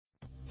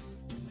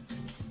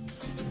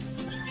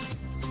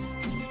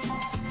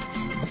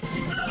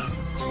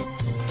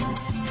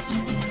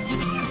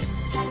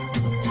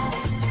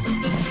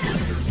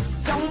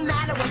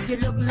you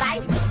look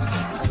like.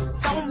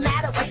 Don't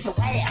matter what you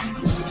wear.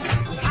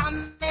 How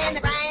many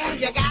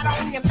rings you got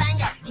on your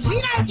finger. We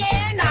don't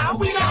care, no,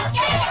 we don't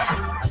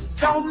care.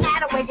 Don't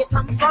matter where you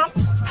come from.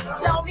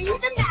 Don't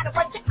even matter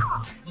what you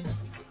are.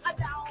 A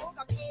dog,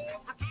 a pig,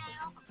 a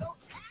cow, a goat.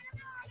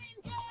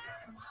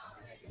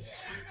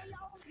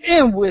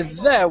 And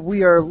with that,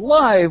 we are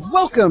live.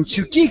 Welcome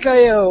to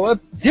Geek.io,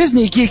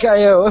 Disney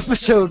Geek.io,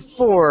 episode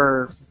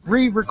 4,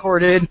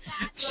 re-recorded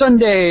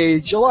Sunday,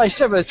 July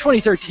 7th,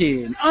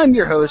 2013. I'm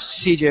your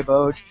host, CJ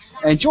Bode,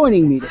 and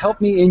joining me to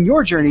help me in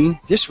your journey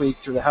this week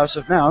through the House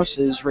of Mouse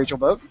is Rachel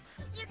Bode.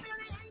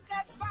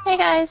 Hey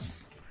guys.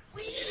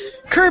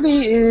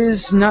 Kirby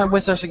is not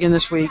with us again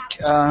this week.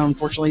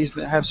 Unfortunately, he's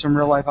have some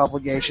real-life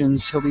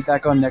obligations. He'll be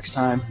back on next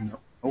time.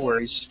 No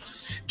worries.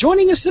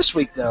 Joining us this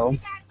week, though,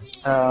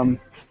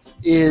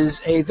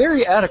 is a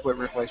very adequate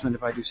replacement,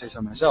 if I do say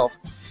so myself.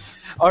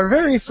 Our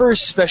very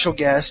first special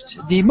guest,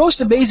 the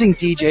most amazing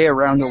DJ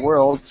around the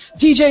world,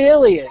 DJ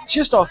Elliott,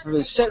 just off of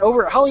his set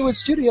over at Hollywood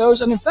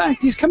Studios, and in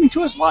fact, he's coming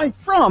to us live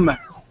from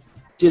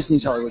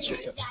Disney's Hollywood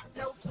Studios.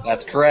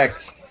 That's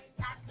correct.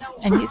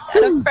 And he's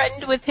got a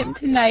friend with him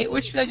tonight,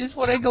 which I just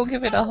want to go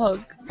give it a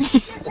hug.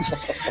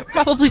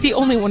 Probably the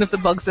only one of the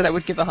bugs that I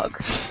would give a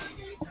hug.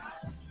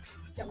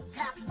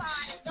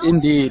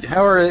 Indeed.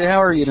 How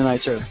are you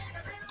tonight, sir?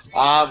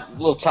 A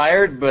little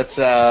tired, but,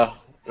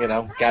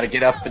 got to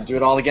get up and do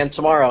it all again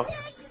tomorrow.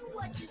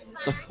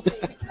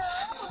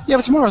 Yeah,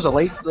 but tomorrow's the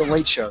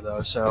late show,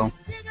 though, so...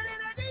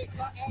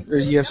 Or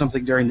you have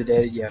something during the day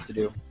that you have to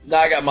do? No,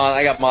 I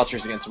got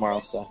Monsters again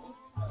tomorrow, so...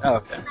 Oh,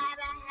 okay.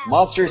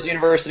 Monsters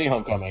University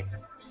Homecoming.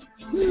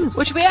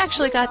 Which we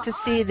actually got to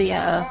see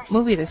the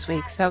movie this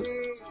week, so...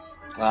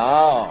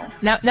 Oh.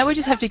 Now we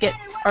just have to get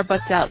our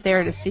butts out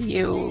there to see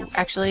you.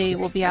 Actually,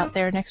 we'll be out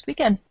there next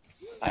weekend.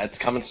 It's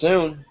coming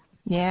soon.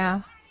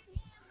 Yeah.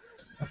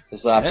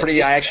 It's I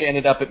actually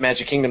ended up at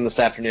Magic Kingdom this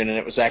afternoon, and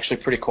it was actually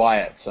pretty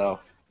quiet, so...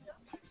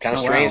 Kind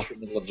of strange for the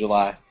middle of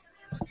July.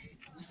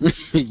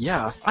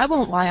 Yeah. I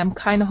won't lie, I'm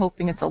kind of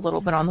hoping it's a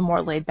little bit on the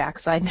more laid-back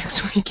side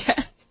next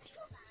weekend.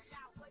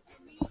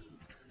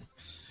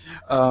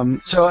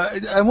 So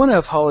I want to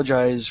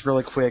apologize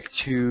really quick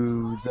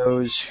to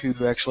those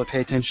who actually pay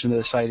attention to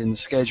the site and the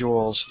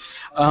schedules.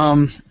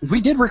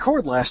 We did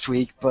record last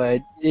week,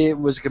 but it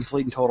was a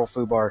complete and total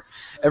foobar.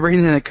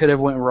 Everything that could have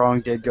went wrong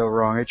did go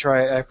wrong.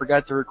 I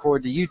forgot to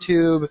record the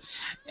YouTube,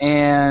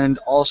 and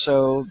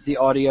also the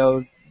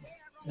audio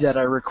that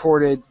I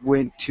recorded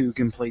went to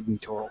complete and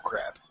total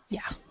crap.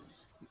 Yeah.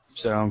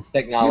 So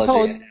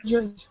technology.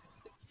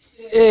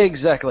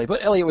 Exactly,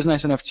 but Elliot was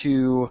nice enough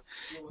to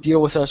deal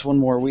with us one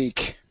more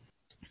week.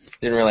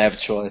 Didn't really have a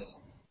choice.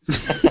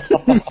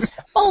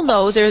 Oh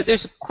no,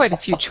 there's quite a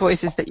few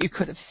choices that you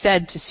could have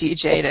said to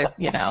CJ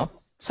to,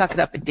 suck it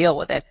up and deal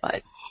with it,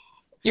 but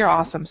you're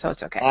awesome, so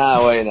it's okay.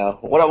 Well,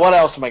 what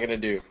else am I gonna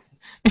do?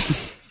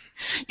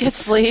 Get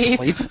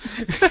sleep.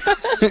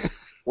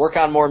 Work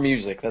on more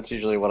music. That's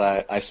usually what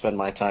I spend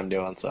my time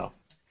doing, so.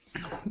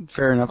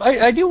 Fair enough.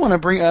 I do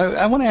want to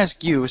I want to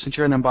ask you, since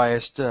you're an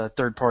unbiased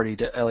third party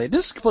to Elliot.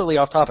 This is completely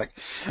off topic.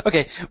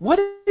 Okay, what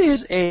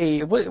is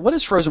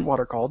frozen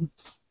water called?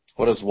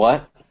 What is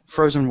what?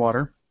 Frozen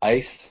water.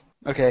 Ice.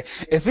 Okay,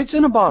 if it's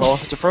in a bottle,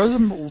 if it's a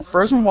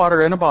frozen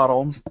water in a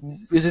bottle,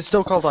 is it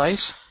still called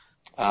ice?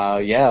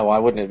 Yeah, why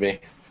wouldn't it be?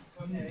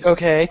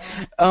 Okay,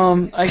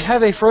 I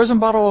have a frozen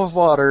bottle of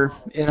water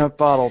in a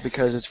bottle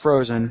because it's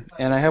frozen,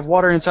 and I have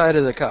water inside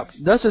of the cup.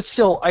 Thus, it's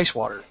still ice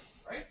water.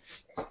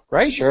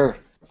 Right? Sure.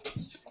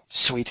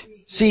 Sweet.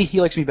 See, he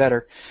likes me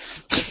better.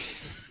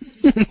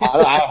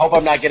 I hope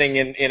I'm not getting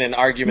in an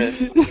argument,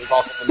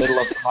 involved in the middle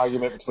of an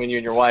argument between you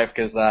and your wife,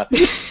 because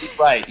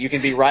right, you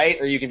can be right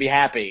or you can be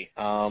happy.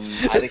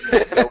 I think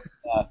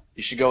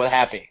you should go with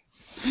happy.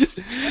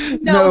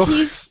 No,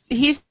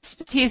 he's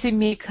teasing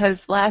me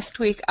because last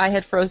week I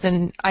had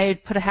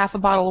put a half a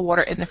bottle of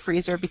water in the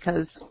freezer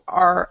because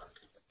our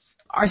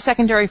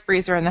secondary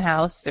freezer in the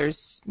house,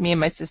 there's me and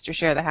my sister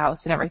share the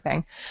house and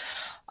everything.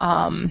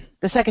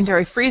 The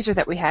secondary freezer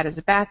that we had as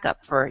a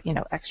backup for,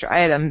 extra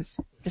items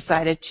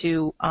decided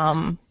to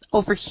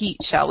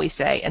overheat, shall we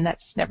say, and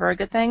that's never a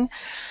good thing.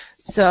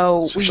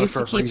 So we used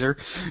to keep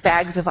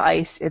bags of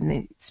ice in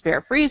the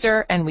spare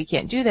freezer, and we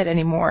can't do that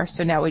anymore.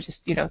 So now we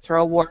just,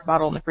 throw a water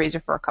bottle in the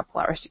freezer for a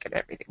couple hours to get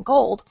everything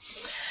cold.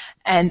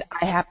 And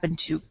I happened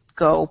to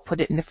go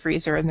put it in the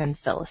freezer and then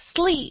fell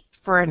asleep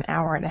for an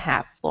hour and a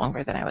half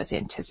longer than I was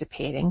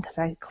anticipating because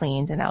I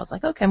cleaned and I was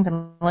like, okay, I'm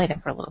going to lay down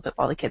for a little bit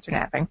while the kids are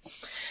napping.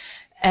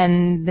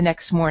 And the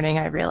next morning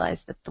I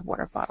realized that the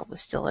water bottle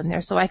was still in there.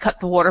 So I cut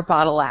the water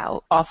bottle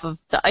out off of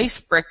the ice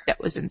brick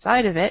that was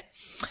inside of it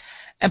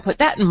and put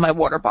that in my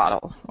water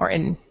bottle or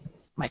in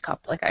my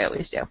cup like I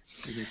always do.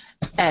 Mm-hmm.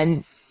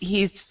 And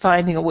he's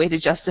finding a way to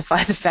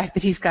justify the fact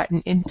that he's got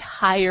an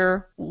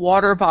entire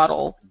water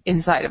bottle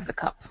inside of the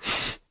cup.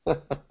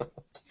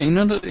 Ain't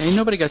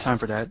nobody got time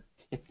for that.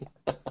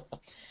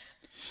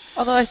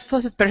 Although I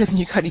suppose it's better than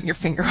you cutting your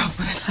finger off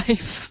with a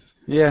knife.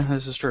 Yeah,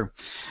 this is true.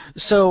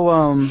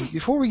 So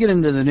before we get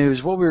into the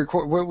news, what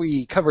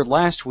we covered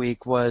last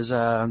week was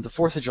the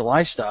 4th of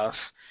July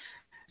stuff.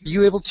 Were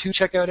you able to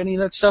check out any of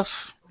that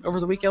stuff over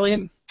the week,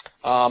 Elliot?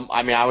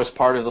 I was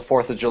part of the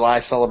 4th of July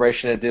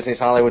celebration at Disney's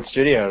Hollywood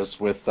Studios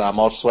with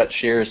Mulch, Sweat,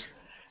 Shears,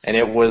 and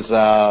it was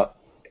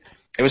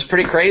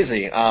pretty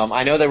crazy.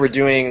 I know they were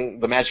doing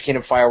the Magic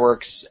Kingdom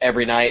fireworks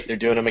every night. They're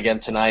doing them again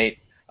tonight,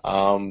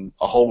 a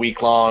whole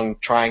week long,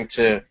 trying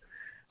to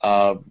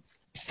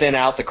thin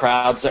out the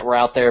crowds that were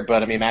out there.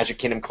 But, Magic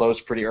Kingdom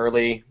closed pretty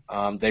early.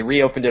 They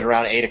reopened it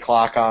around 8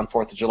 o'clock on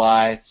 4th of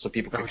July so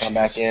people could come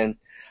back in.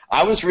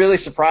 I was really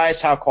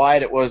surprised how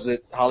quiet it was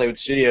at Hollywood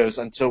Studios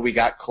until we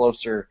got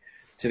closer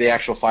to the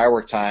actual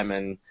firework time.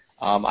 And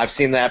I've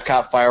seen the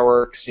Epcot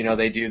fireworks.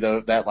 They do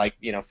that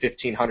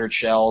 1,500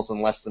 shells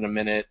in less than a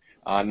minute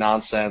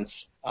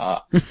nonsense.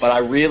 But I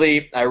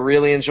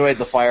really enjoyed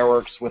the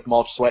fireworks with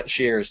Mulch, Sweat, and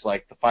Shears.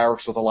 Like the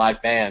fireworks with a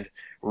live band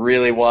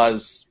really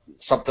was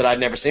something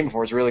I'd never seen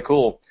before. It's really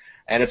cool.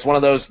 And it's one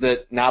of those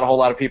that not a whole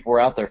lot of people were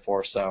out there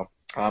for. So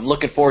I'm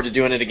looking forward to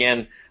doing it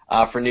again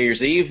for New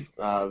Year's Eve.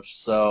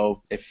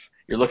 So if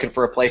you're looking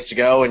for a place to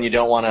go and you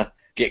don't want to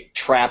get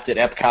trapped at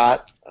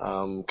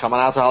Epcot, come on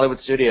out to Hollywood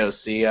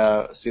Studios, see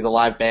the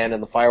live band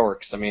and the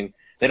fireworks. They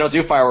don't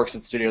do fireworks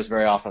at studios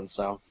very often,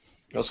 so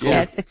it was cool.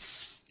 Yeah,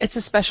 it's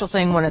a special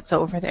thing when it's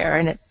over there,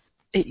 and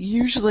it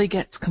usually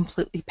gets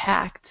completely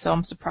packed, so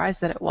I'm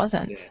surprised that it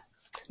wasn't. Yeah.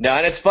 No,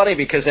 and it's funny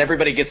because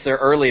everybody gets there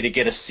early to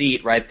get a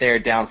seat right there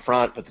down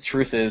front, but the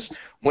truth is,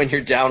 when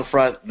you're down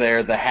front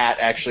there, the hat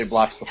actually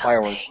blocks the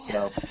fireworks,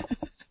 so,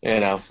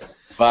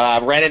 But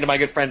I ran into my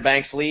good friend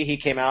Banks Lee. He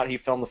came out. He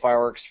filmed the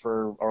fireworks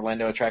for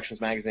Orlando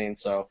Attractions Magazine,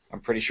 so I'm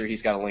pretty sure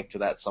he's got a link to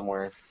that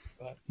somewhere.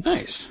 But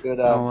nice. Good,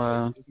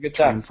 I'll good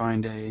try time. and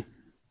find a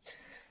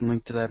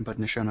link to that and put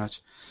in the show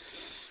notes.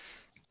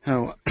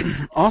 Oh,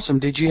 awesome.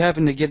 Did you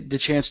happen to get the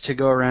chance to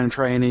go around and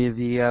try any of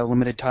the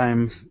limited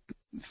time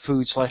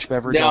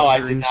food/beverage No, I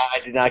offerings?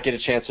 did not get a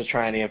chance to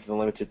try any of the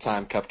limited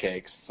time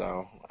cupcakes,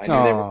 so I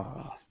knew they were.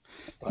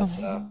 But,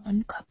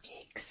 and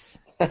cupcakes.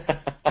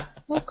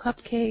 No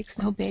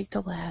cupcakes, no baked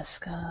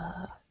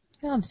Alaska.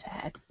 I'm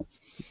sad.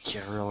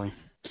 Yeah, really.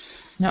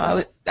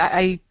 No,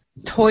 I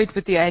toyed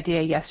with the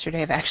idea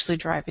yesterday of actually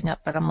driving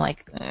up, but I'm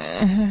like,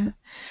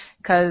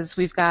 because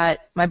we've got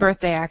my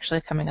birthday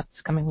actually coming up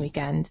this coming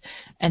weekend,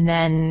 and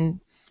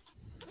then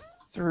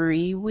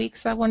 3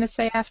 weeks, I want to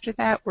say, after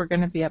that, we're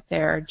going to be up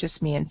there,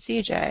 just me and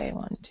CJ,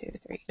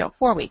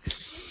 4 weeks,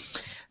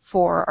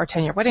 for our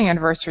 10-year wedding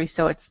anniversary,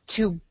 so it's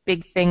 2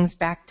 big things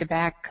back to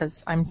back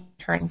because I'm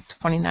turning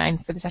 29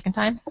 for the second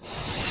time.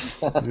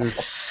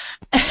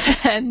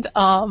 And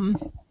I'm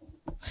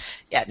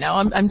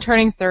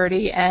turning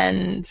 30,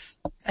 and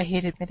I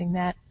hate admitting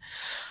that.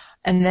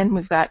 And then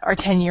we've got our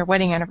 10-year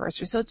wedding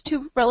anniversary, so it's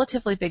 2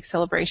 relatively big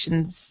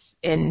celebrations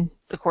in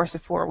the course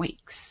of 4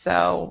 weeks.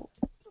 So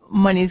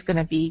money's going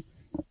to be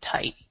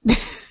tight.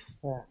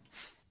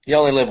 You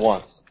only live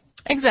once.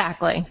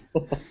 Exactly.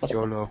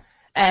 YOLO.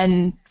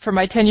 And for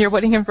my 10-year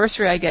wedding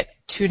anniversary, I get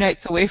 2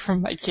 nights away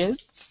from my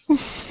kids.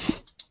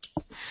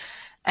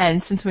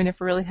 And since we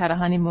never really had a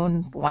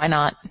honeymoon, why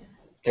not?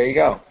 There you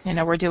go.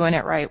 We're doing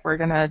it right. We're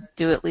going to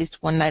do at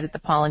least 1 night at the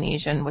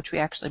Polynesian, which we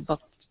actually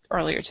booked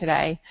earlier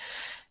today.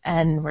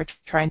 And we're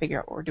trying to figure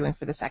out what we're doing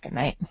for the second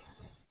night.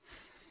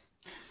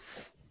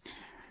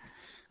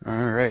 All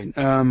right.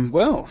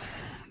 Well,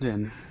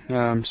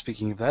 then,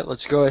 speaking of that,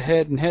 let's go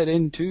ahead and head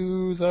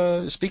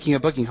into speaking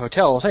of booking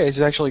hotels, hey, this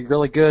is actually a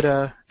really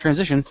good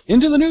transition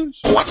into the news.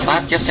 What's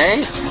that you say?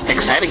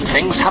 Exciting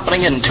things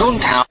happening in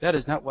Toontown. That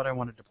is not what I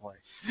wanted to play.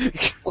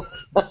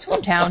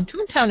 Toontown.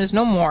 Toontown is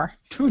no more.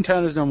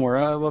 Toontown is no more.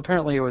 Well,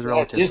 apparently it was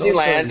relative.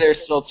 Disneyland,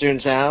 there's still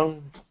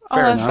Toontown. Oh,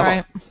 that's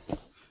right.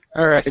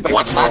 All right.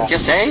 What's that you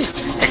say?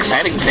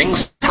 Exciting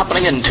things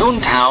happening in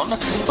Toontown.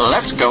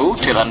 Let's go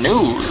to the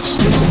news.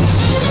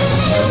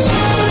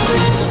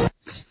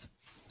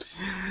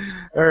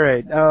 All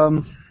right.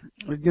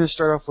 We're going to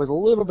start off with a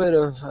little bit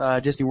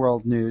of Disney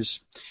World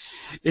news.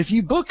 If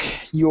you book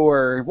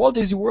your Walt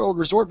Disney World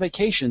Resort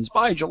vacations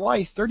by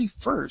July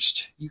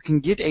 31st, you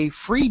can get a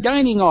free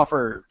dining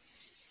offer.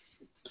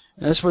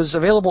 And this was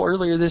available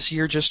earlier this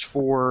year just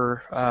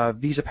for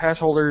Visa Pass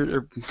holders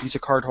or Visa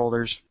card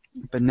holders,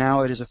 but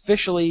now it has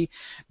officially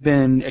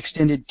been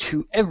extended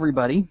to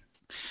everybody.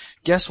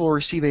 Guests will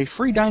receive a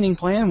free dining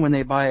plan when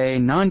they buy a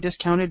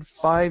non-discounted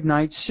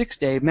 5-night,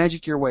 6-day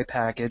Magic Your Way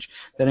package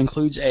that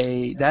includes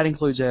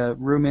a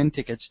room and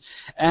tickets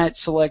at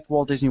select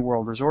Walt Disney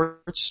World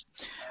resorts.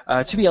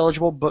 To be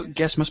eligible,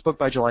 guests must book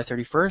by July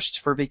 31st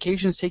for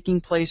vacations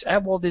taking place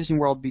at Walt Disney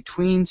World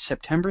between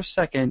September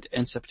 2nd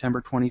and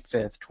September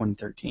 25th,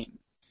 2013.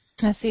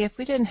 Now, see, if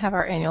we didn't have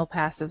our annual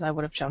passes, I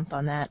would have jumped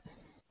on that.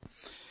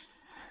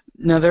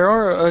 Now, there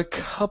are a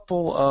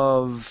couple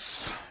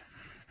of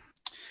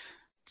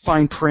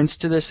fine prints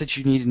to this that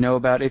you need to know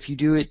about. If you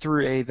do it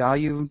through a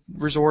value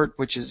resort,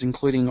 which is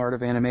including Art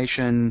of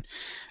Animation,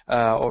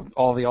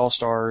 all the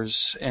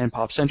All-Stars, and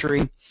Pop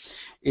Century,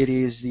 it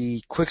is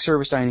the quick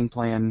service dining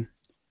plan,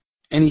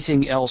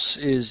 Anything else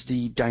is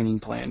the dining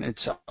plan.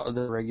 It's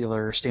the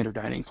regular standard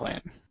dining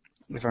plan,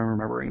 if I'm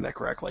remembering that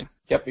correctly.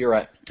 Yep, you're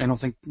right. I don't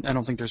think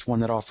there's one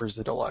that offers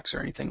the deluxe or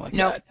anything like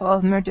Nope, that. all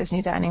of them are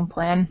Disney dining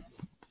plan.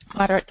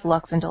 Moderate,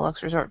 deluxe, and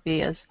deluxe resort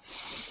Vias.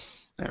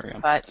 There we go.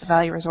 But the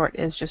value resort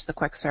is just the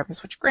quick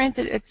service, which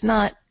granted, it's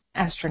not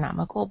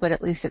astronomical, but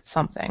at least it's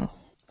something.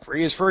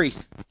 Free is free.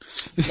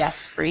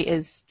 Yes, free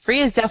is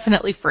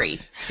definitely free.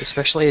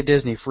 Especially at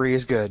Disney, free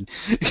is good.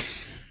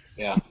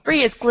 Yeah.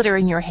 Free is glitter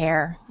in your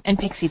hair and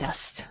pixie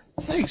dust.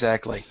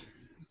 Exactly.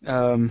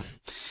 Remember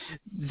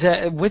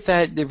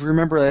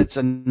that's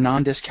a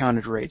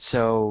non-discounted rate,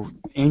 so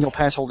annual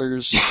pass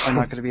holders are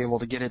not going to be able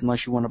to get it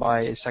unless you want to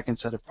buy a second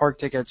set of park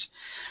tickets.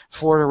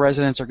 Florida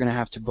residents are going to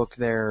have to book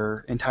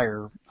their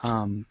entire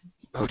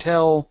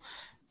hotel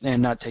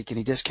and not take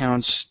any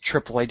discounts.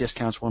 AAA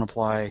discounts won't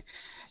apply.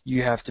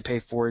 You have to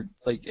pay for it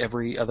like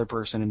every other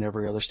person in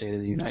every other state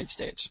of the United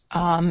States.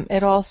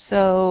 It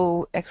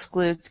also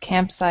excludes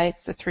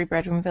campsites, the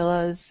 3-bedroom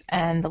villas,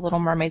 and the Little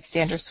Mermaid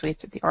standard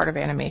suites at the Art of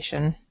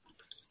Animation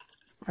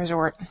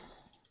Resort.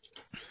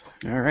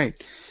 All right.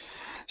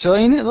 So,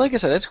 like I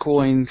said, that's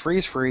cool. Free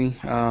is free.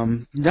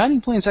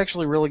 Dining plan is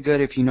actually really good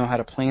if you know how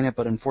to plan it,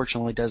 but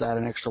unfortunately it does add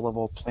an extra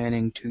level of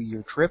planning to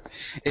your trip.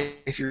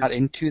 If you're not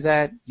into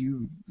that,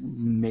 you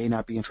may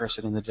not be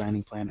interested in the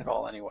dining plan at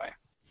all anyway.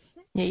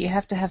 Yeah, you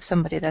have to have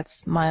somebody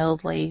that's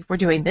mildly, we're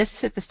doing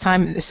this at this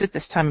time, and this at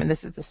this time, and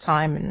this at this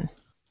time, and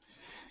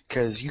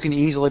because you can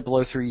easily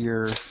blow through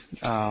your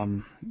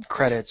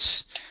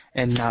credits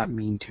and not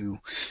mean to.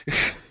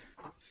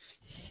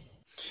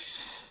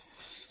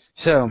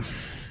 So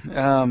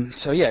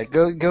yeah,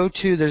 go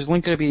to, there's a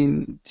link going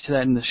to be to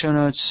that in the show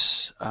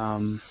notes.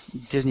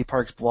 Disney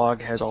Parks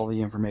blog has all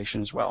the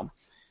information as well.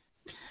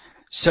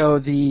 So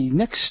the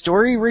next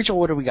story, Rachel,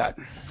 what do we got?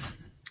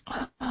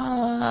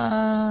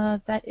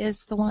 That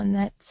is the one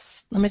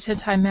that's limited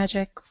time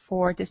magic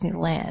for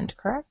Disneyland,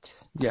 correct?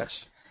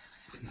 Yes.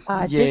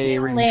 Yay,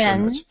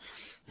 Disneyland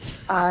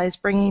is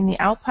bringing the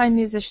Alpine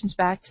musicians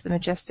back to the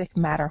majestic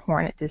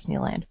Matterhorn at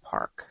Disneyland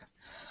Park.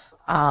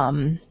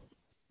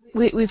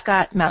 We've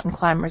got mountain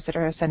climbers that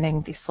are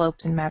ascending the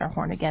slopes in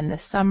Matterhorn again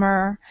this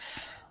summer.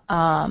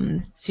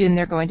 Soon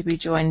they're going to be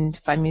joined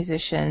by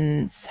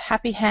musicians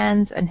Happy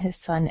Hands and his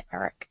son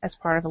Eric as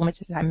part of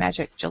Limited Time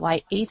Magic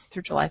July 8th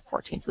through July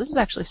 14th. So this is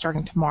actually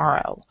starting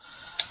tomorrow.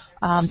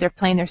 They're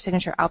playing their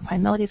signature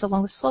Alpine melodies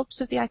along the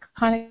slopes of the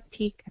iconic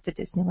peak at the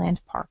Disneyland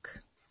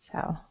Park.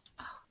 So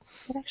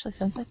it actually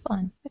sounds like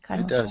fun. It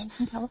kind of does.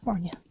 In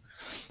California.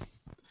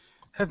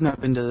 Have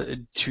not been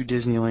to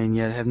Disneyland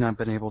yet. Have not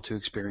been able to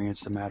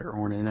experience the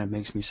Matterhorn, and that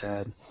makes me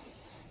sad.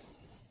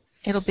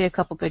 It'll be a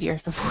couple good years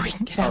before we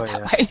can get out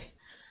that way.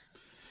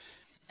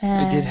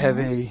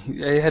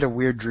 I had a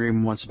weird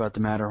dream once about the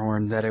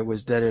Matterhorn that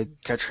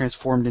it got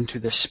transformed into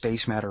the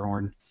space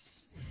Matterhorn.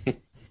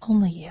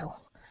 Only you.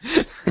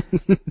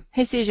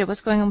 Hey CJ,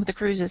 what's going on with the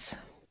cruises?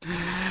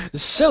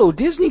 So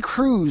Disney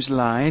Cruise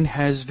Line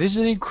has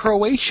visited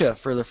Croatia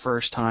for the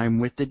first time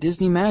with the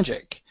Disney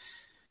Magic.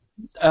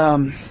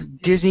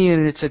 Disney,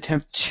 in its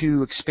attempt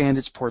to expand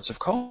its ports of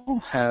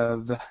call,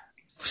 have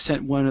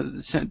sent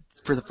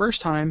for the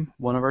first time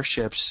one of our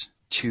ships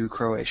to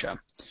Croatia.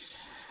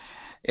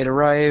 It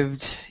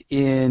arrived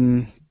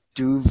in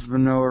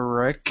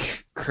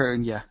Dubrovnik,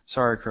 Croatia.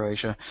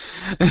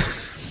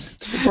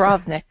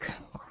 Dubrovnik,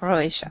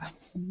 Croatia.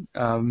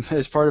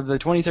 As part of the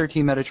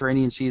 2013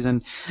 Mediterranean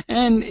season,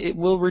 and it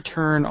will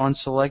return on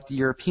select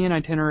European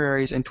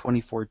itineraries in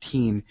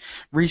 2014.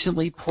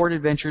 Recently, Port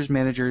Adventures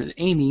manager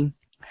Amy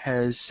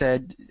has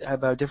said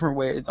about different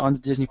ways on the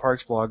Disney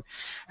Parks blog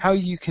how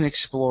you can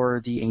explore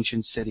the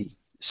ancient city.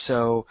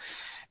 So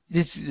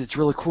it's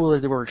really cool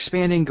that we're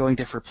expanding, going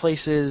different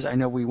places. I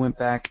know we went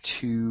back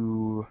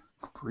to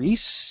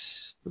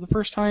Greece for the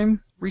first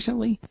time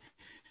recently.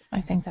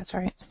 I think that's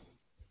right.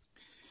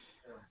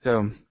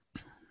 So,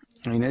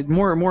 I mean,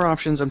 more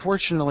options.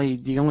 Unfortunately,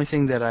 the only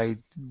thing that I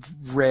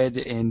read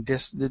and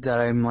that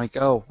I'm like,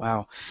 oh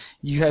wow,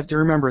 you have to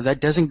remember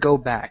that doesn't go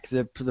back.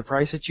 The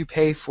price that you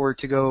pay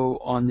to go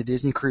on the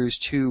Disney cruise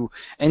to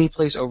any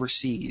place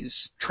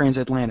overseas,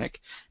 transatlantic,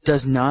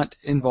 does not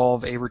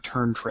involve a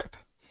return trip.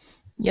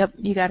 Yep,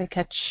 you got to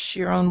catch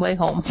your own way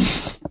home.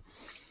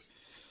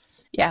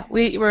 Yeah,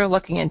 we were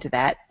looking into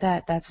that.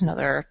 That's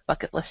another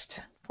bucket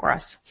list for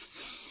us.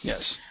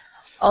 Yes.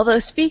 Although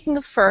speaking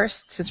of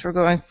first, since we're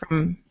going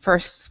from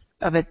first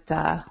of it,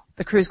 the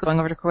cruise going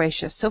over to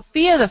Croatia,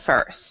 Sophia the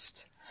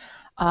First,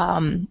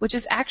 which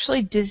is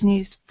actually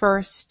Disney's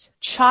first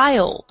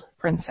child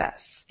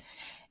princess,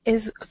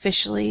 is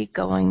officially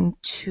going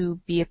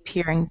to be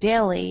appearing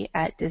daily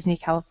at Disney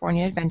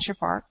California Adventure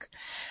Park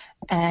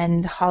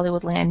and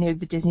Hollywoodland near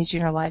the Disney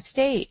Junior Live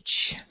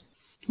stage.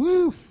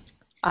 Woo!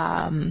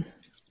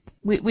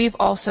 We've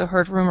also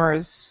heard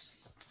rumors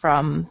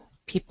from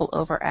people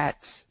over at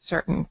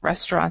certain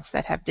restaurants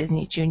that have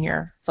Disney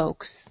Junior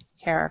folks,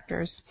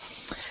 characters,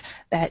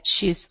 that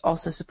she's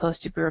also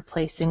supposed to be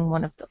replacing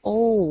one of the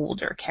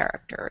older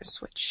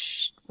characters,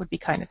 which would be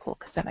kind of cool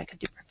because then I could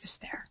do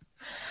breakfast there.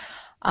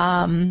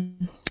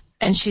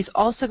 And she's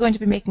also going to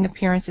be making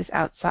appearances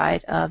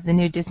outside of the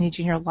new Disney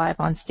Junior Live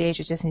on Stage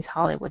at Disney's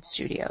Hollywood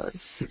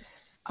Studios.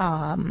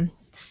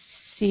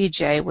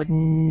 CJ would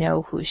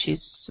know who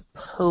she's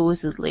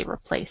supposedly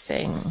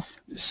replacing.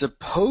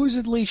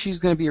 Supposedly she's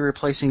going to be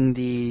replacing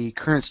the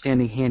current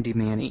standing Handy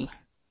Manny.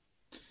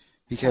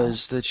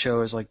 Because the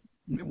show is 8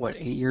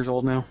 years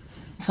old now?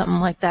 Something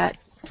like that.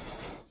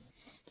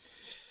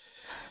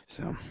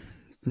 So,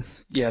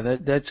 yeah,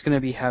 that's going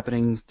to be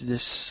happening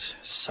this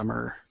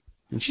summer.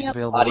 And she's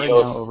available Adios,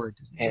 right now over at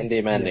Disney.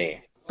 Handy Manny. Yeah.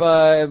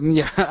 But,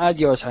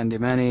 adios, Handy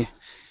Manny.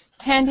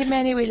 Handy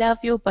Manny, we love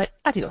you, but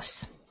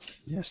adios.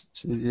 Yes,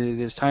 it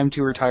is time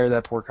to retire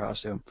that poor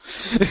costume.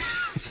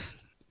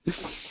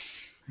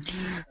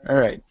 All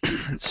right.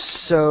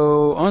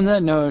 So, on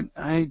that note,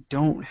 I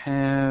don't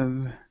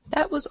have...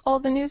 That was all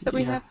the news that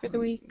we have for the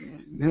week.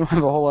 We don't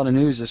have a whole lot of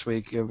news this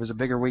week. It was a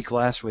bigger week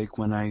last week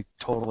when I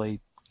totally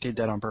did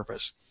that on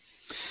purpose.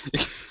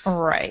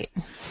 Right.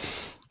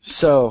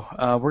 So,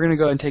 we're going to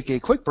go ahead and take a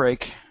quick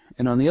break,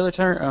 and on the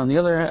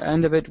other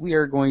end of it, we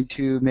are going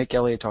to make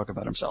Elliot talk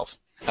about himself.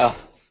 Oh.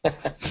 Be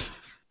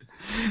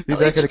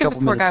back in a couple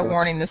minutes. Poor guy folks.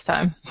 warning this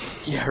time.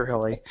 Yeah,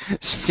 really.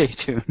 Stay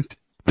tuned.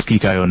 This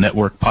Geek.io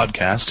Network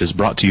podcast is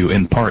brought to you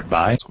in part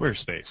by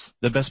Squarespace,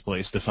 the best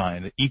place to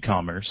find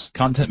e-commerce,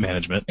 content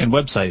management, and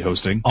website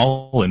hosting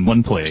all in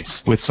one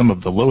place with some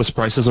of the lowest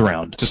prices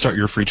around. To start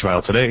your free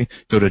trial today,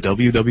 go to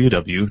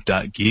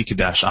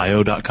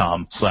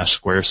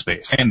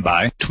www.geek-io.com/Squarespace. And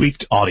by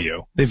Tweaked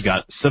Audio. They've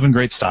got 7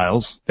 great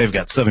styles. They've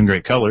got 7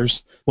 great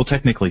colors. Well,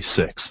 technically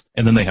 6.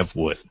 And then they have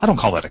wood. I don't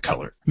call that a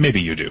color.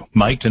 Maybe you do.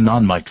 Mic'd and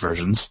non-mic'd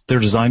versions. They're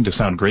designed to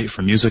sound great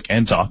for music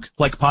and talk,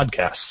 like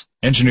podcasts.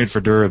 Engineered for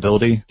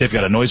durability, they've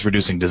got a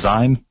noise-reducing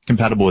design,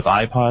 compatible with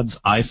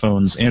iPods,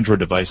 iPhones, Android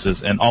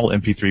devices, and all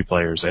MP3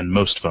 players and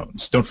most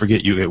phones. Don't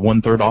forget you get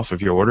 1/3 off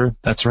of your order.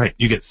 That's right,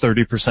 you get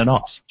 30%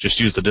 off.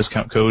 Just use the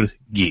discount code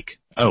GEEK.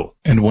 Oh,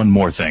 and one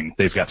more thing.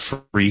 They've got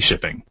free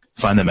shipping.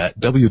 Find them at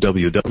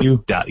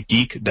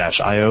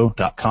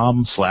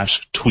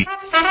www.geek-io.com/tweak.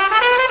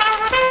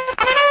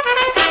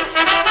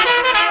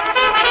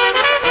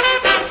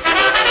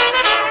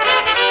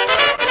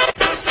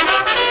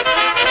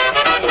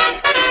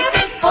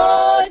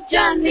 Oh,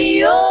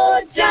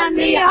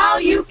 Johnny, how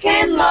you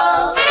can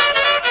love.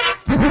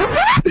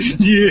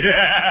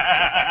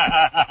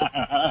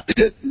 Yeah!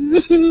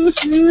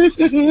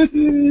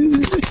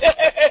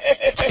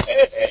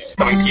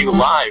 Coming to you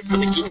live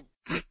from the Geek.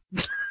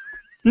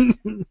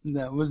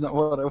 That was not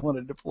what I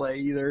wanted to play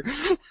either.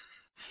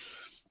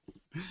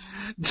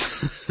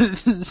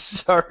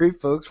 Sorry,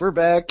 folks, we're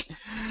back.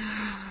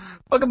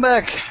 Welcome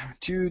back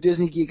to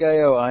Disney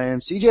Geek.io. I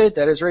am CJ,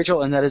 that is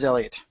Rachel, and that is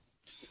Elliot.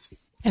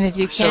 And if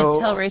you can't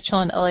tell Rachel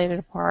and Elliot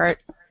apart,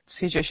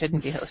 CJ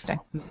shouldn't be hosting.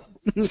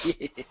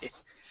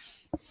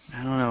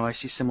 I don't know, I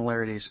see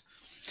similarities.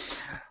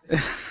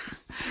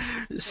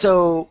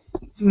 So,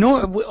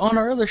 on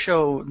our other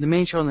show, the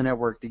main show on the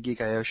network, the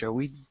Geek.io show,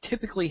 we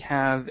typically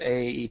have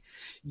a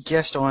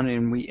guest on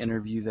and we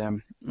interview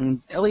them.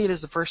 And Elliot is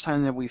the first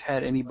time that we've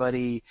had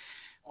anybody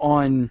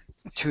on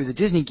to the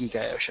Disney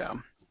Geek.io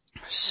show.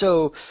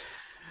 So,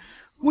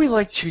 we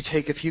like to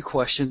take a few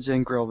questions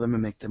and grill them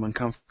and make them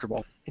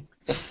uncomfortable.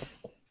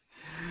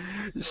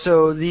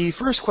 So the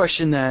first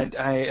question that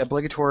I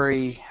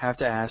obligatory have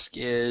to ask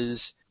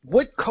is,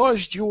 what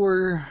caused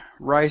your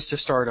rise to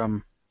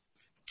stardom?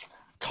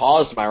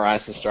 Caused my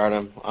rise to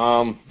stardom?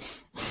 I've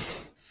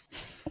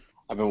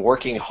been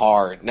working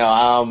hard.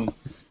 No,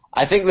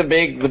 I think the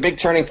big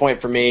turning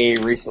point for me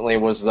recently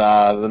was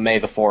the May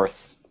the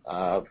 4th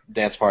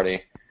dance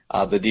party,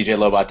 the DJ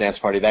Lobot dance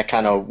party. That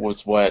kind of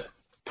was what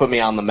put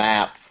me on the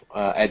map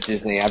at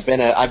Disney. I've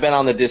been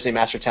on the Disney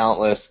Master Talent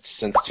list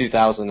since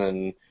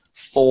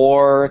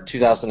 2004,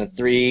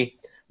 2003,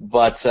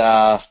 but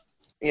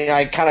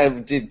I kind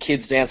of did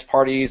kids dance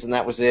parties and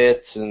that was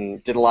it,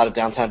 and did a lot of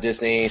Downtown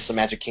Disney, some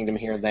Magic Kingdom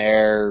here and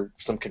there,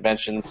 some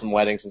conventions, some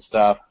weddings and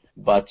stuff.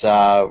 But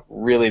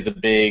really the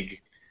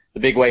big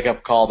wake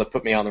up call that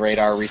put me on the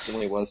radar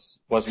recently was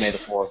May the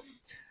 4th,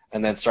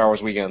 and then Star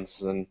Wars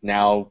Weekends, and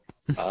now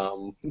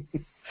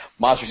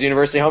Monsters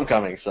University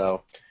Homecoming.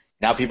 So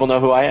now people know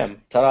who I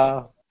am.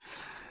 Ta-da!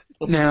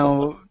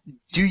 Now,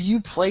 do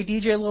you play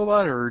DJ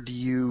Lobot, or do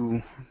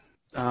you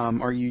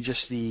are you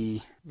just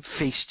the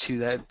face to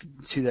the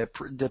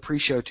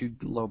pre-show to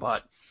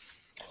Lobot?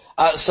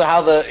 So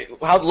how the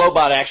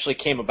Lobot actually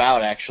came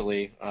about,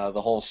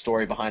 the whole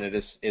story behind it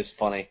is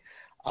funny.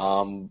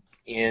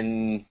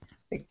 In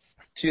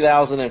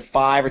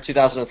 2005 or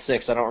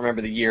 2006, I don't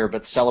remember the year,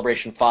 but Star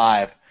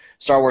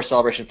Wars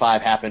Celebration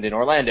 5 happened in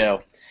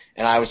Orlando.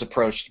 And I was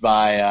approached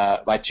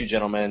by 2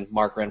 gentlemen,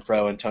 Mark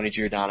Renfro and Tony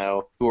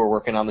Giordano, who were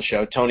working on the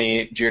show.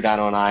 Tony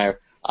Giordano and I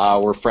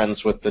were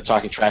friends with the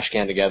Talking Trash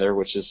Can together,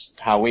 which is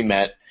how we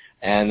met.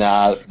 And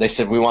they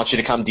said, "We want you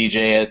to come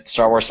DJ at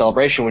Star Wars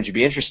Celebration. Would you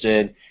be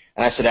interested?"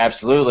 And I said,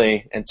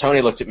 "Absolutely." And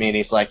Tony looked at me and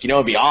he's like,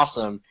 "It'd be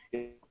awesome."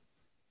 And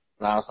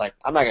I was like,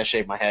 "I'm not going to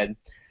shave my head."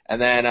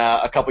 And then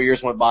a couple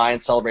years went by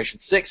and Celebration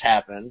 6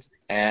 happened,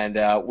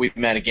 and we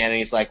met again. And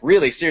he's like,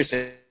 "Really,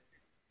 seriously,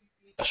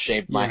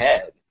 shaved my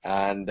head.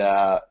 And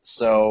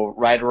so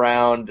right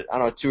around, I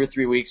don't know, 2 or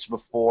 3 weeks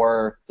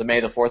before the May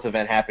the 4th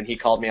event happened, he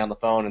called me on the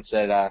phone and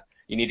said,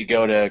 you need to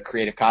go to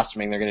Creative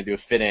Costuming. They're going to do a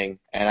fitting,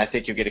 and I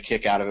think you'll get a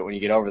kick out of it when you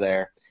get over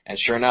there. And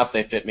sure enough,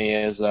 they fit me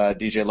as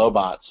DJ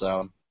Lobot.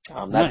 So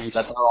that's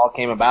how it all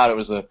came about. It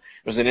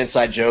was an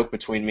inside joke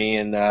between me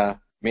and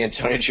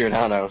Tony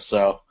Giordano.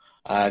 So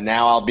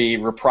now I'll be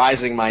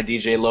reprising my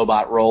DJ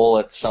Lobot role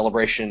at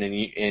Celebration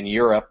in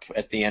Europe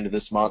at the end of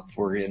this month.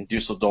 We're in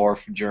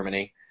Dusseldorf,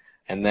 Germany.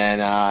 And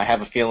then I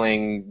have a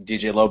feeling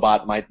DJ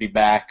Lobot might be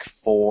back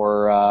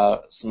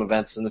for some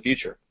events in the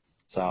future.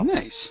 So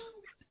nice.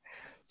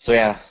 So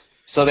yeah.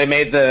 So they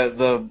made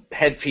the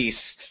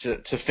headpiece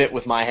to fit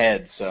with my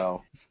head.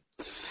 So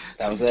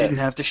that was it. Didn't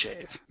have to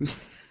shave.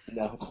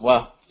 No.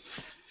 Well.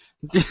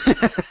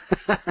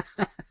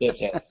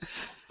 Okay.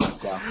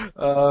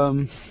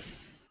 So.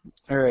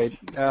 All right.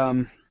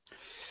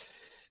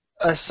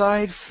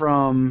 Aside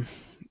from,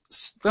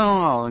 well,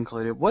 I'll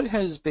include it. What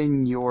has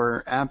been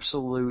your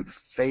absolute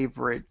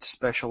favorite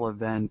special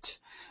event,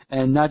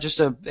 and not just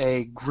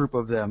a group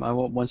of them? I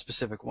want one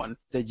specific one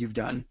that you've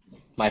done.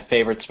 My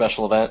favorite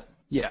special event?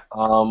 Yeah.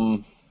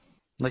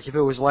 Like if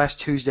it was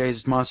last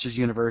Tuesday's Monsters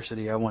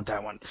University, I want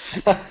that one.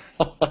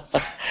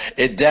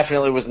 It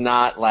definitely was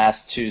not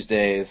last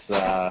Tuesday's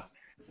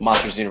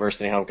Monsters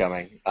University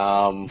Homecoming.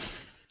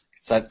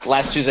 So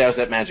last Tuesday I was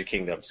at Magic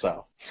Kingdom,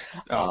 so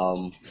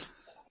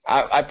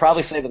I'd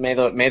probably say the May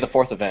the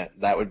 4th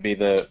event. That would be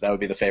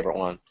the favorite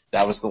one.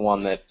 That was the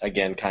one that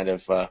again kind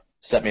of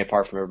set me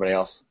apart from everybody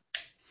else.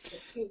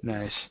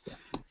 Nice.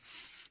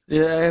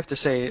 Yeah, I have to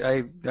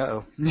say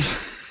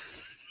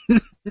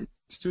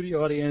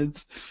studio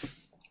audience.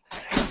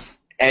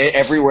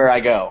 Everywhere I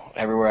go.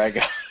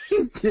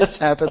 This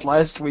happened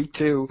last week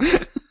too.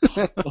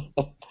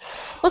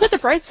 Look at the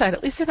bright side.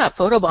 At least they're not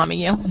photobombing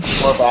you.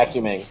 Or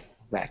vacuuming.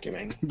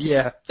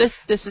 Yeah.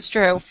 This is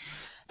true.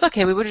 It's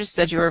okay. We would have just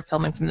said you were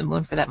filming from the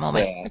moon for that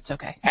moment. Yeah. It's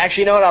okay.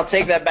 Actually, you know what? I'll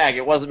take that back.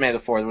 It wasn't May the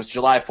 4th. It was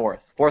July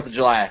 4th. 4th of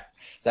July.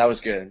 That was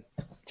good.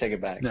 Take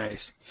it back.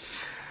 Nice.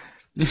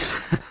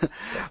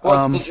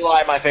 4th of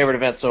July, my favorite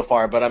event so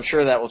far, but I'm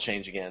sure that will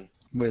change again.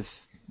 With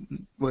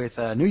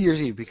New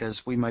Year's Eve,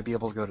 because we might be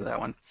able to go to that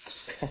one.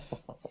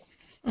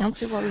 I don't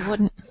see why we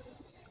wouldn't.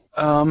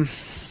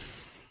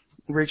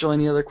 Rachel,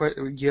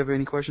 do you have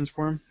any questions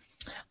for him?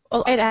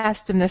 Well, I'd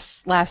asked him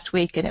this last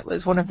week, and it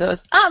was one of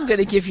those, I'm going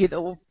to give you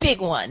the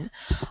big one.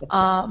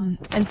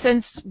 And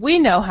since we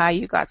know how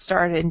you got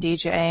started in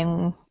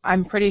DJing,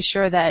 I'm pretty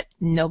sure that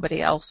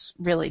nobody else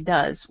really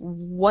does.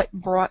 What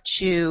brought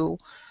you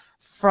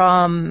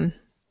from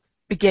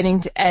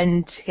beginning to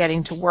end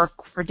getting to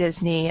work for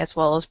Disney as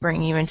well as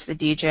bringing you into the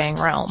DJing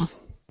realm?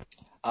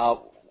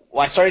 Well,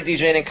 I started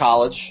DJing in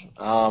college.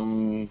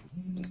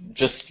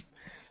 Just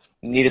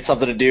needed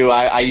something to do.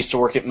 I used to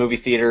work at movie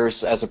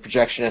theaters as a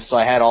projectionist, so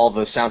I had all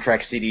the soundtrack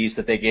CDs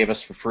that they gave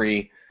us for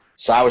free.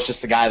 So I was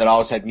just the guy that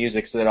always had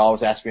music, so they'd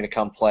always ask me to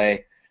come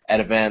play at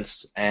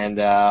events. And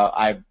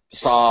I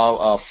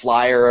saw a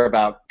flyer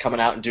about coming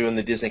out and doing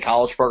the Disney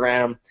College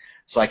program.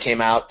 So I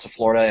came out to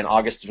Florida in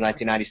August of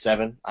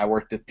 1997. I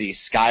worked at the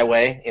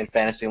Skyway in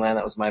Fantasyland.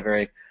 That was my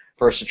very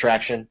first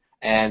attraction.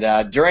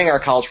 And during our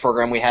college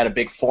program, we had a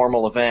big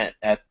formal event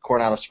at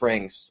Coronado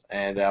Springs.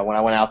 And when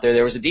I went out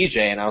there was a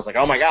DJ, and I was like,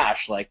 oh my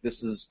gosh, like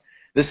this is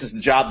the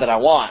job that I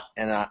want.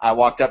 And I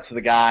walked up to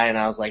the guy, and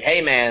I was like,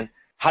 hey man,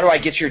 how do I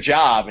get your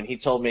job? And he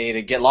told me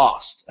to get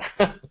lost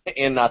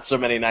in not so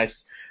many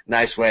nice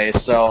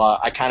ways. So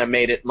I kind of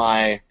made it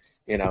my,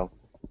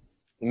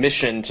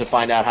 mission to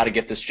find out how to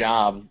get this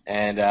job.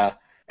 And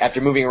after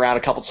moving around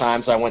a couple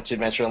times, I went to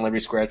Adventureland Liberty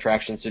Square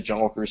Attractions, to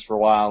Jungle Cruise for a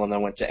while, and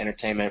then went to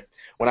entertainment.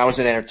 When I was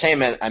in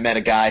entertainment, I met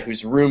a guy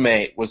whose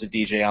roommate was a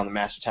DJ on the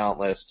Master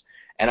Talent list,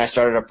 and I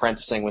started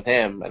apprenticing with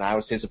him, and I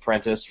was his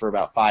apprentice for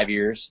about 5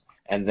 years.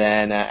 And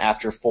then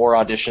after 4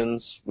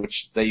 auditions,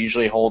 which they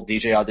usually hold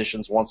DJ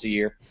auditions once a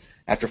year,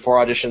 after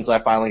 4 auditions, I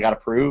finally got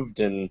approved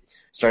and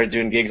started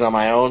doing gigs on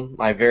my own.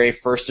 My very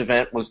first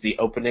event was the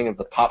opening of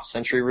the Pop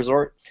Century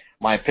Resort.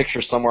 My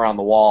picture's somewhere on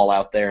the wall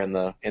out there in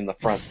the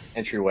front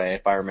entryway,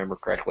 if I remember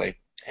correctly.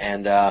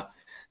 And that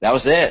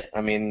was it. I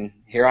mean,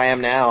 here I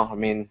am now. I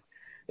mean,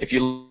 if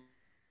you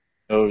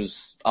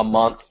shows a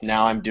month,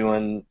 now I'm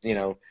doing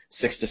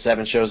 6 to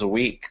 7 shows a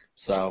week.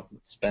 So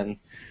it's been.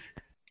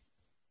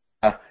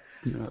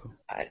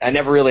 I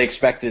never really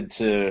expected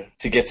to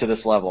get to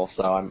this level,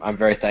 so I'm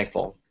very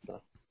thankful.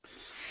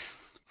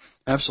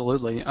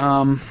 Absolutely.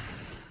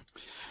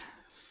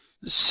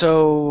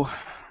 So,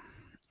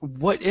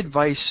 what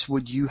advice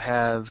would you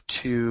have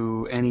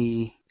to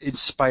any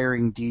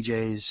inspiring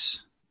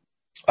DJs?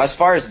 As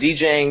far as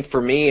DJing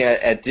for me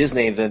at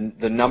Disney,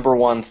 the number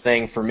one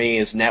thing for me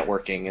is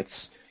networking.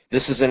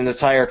 This is an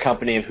entire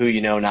company of who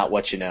you know, not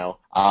what you know.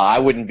 I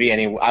wouldn't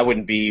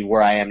be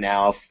where I am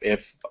now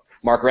if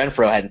Mark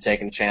Renfro hadn't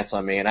taken a chance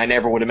on me, and I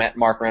never would have met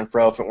Mark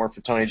Renfro if it weren't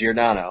for Tony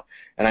Giordano,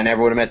 and I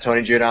never would have met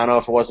Tony Giordano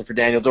if it wasn't for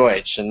Daniel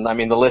Deutsch, and I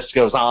mean the list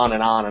goes on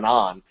and on and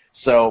on.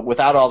 So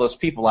without all those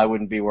people, I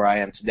wouldn't be where I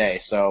am today.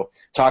 So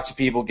talk to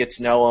people, get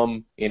to know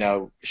them,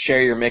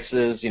 share your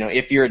mixes.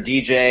 If you're a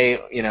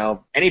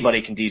DJ,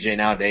 anybody can DJ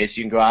nowadays.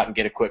 You can go out and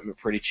get equipment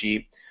pretty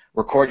cheap,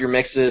 record your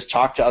mixes,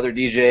 talk to other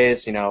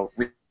DJs,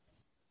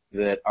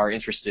 that are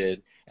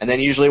interested. And then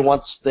usually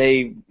once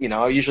they,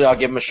 usually I'll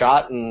give them a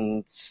shot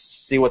and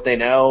see what they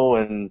know.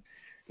 And,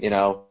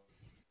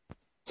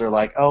 they're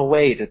like, oh,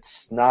 wait,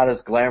 it's not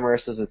as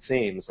glamorous as it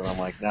seems. And I'm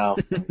like, no.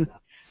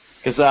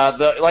 Because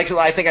like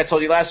I think I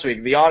told you last week,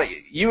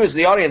 you as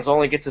the audience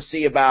only get to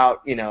see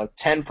about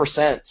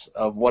 10%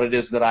 of what it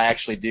is that I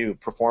actually do.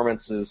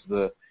 Performance is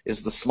the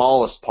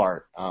smallest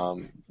part.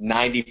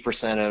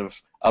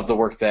 90% of the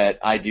work that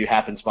I do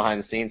happens behind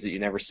the scenes that you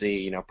never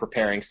see.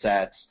 Preparing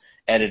sets,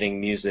 editing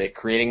music,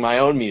 creating my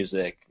own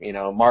music,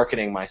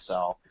 marketing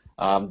myself.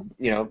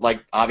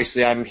 Like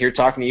obviously I'm here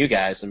talking to you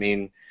guys. I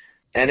mean.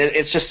 And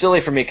it's just silly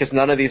for me because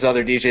none of these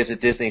other DJs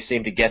at Disney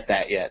seem to get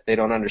that yet. They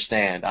don't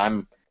understand.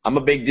 I'm a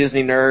big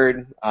Disney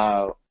nerd.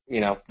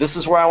 This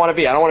is where I want to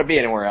be. I don't want to be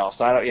anywhere else.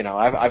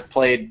 I've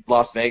played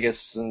Las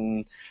Vegas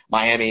and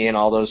Miami and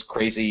all those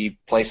crazy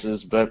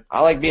places, but I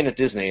like being at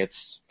Disney.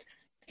 It's,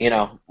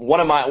 one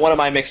of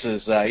my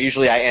mixes.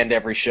 Usually I end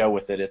every show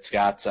with it. It's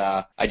got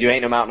I do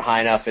Ain't No Mountain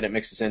High Enough, and it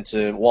mixes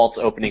into Walt's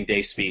opening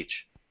day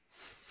speech.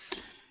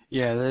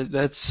 Yeah,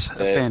 that's a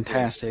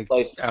fantastic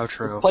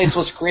outro. This place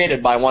was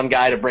created by one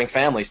guy to bring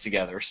families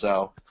together,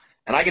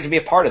 and I get to be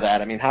a part of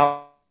that. I mean,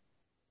 how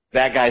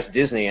that guy's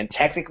Disney, and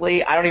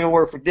technically, I don't even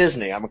work for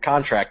Disney. I'm a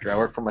contractor. I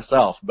work for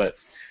myself, but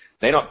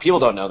people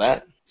don't know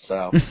that.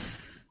 So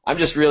I'm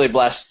just really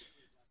blessed.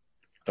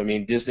 I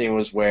mean, Disney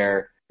was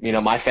where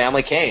my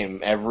family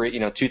came every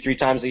 2-3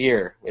 times a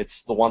year.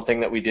 It's the one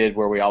thing that we did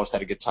where we always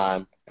had a good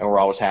time and we're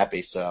always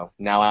happy. So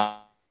now I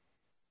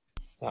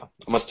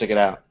must stick it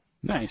out.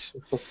 Nice.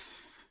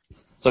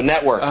 So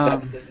network,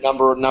 that's the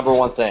number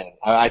one thing.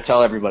 I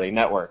tell everybody,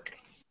 network.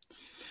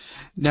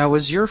 Now,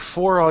 was your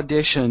 4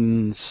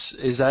 auditions,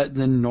 is that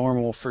the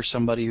normal for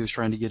somebody who's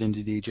trying to get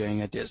into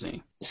DJing at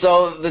Disney?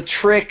 So the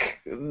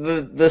trick,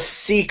 the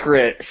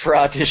secret for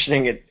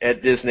auditioning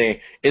at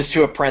Disney is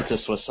to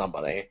apprentice with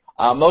somebody.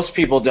 Most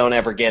people don't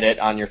ever get it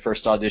on your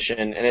first audition,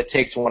 and it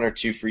takes 1 or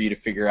 2 for you to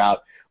figure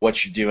out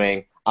what you're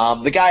doing.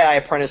 The guy I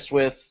apprenticed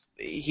with,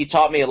 he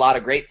taught me a lot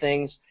of great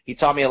things. He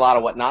taught me a lot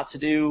of what not to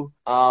do.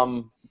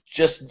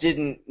 Just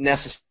didn't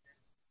necessarily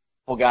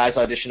guys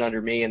audition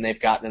under me and they've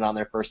gotten it on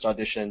their first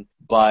audition,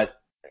 but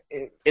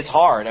it's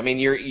hard. I mean,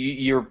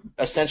 you're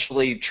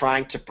essentially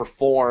trying to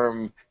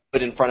perform,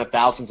 but in front of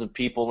thousands of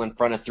people, in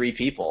front of 3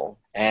 people,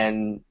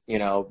 and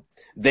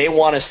they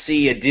want to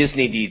see a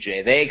Disney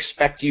DJ. They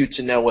expect you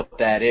to know what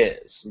that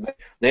is.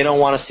 They don't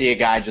want to see a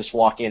guy just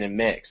walk in and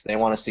mix. They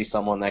want to see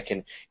someone that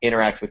can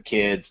interact with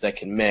kids, that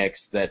can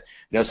mix, that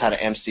knows how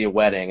to MC a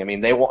wedding. I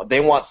mean, they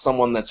want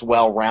someone that's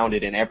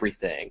well-rounded in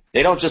everything.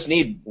 They don't just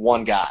need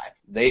one guy.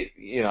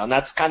 And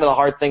that's kind of the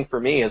hard thing for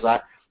me is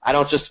I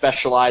don't just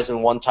specialize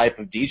in one type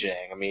of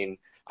DJing. I mean,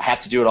 I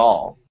have to do it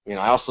all. I'm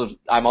also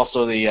I'm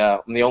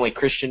the only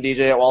Christian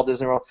DJ at Walt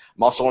Disney World.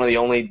 I'm also one of the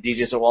only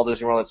DJs at Walt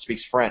Disney World that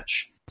speaks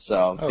French.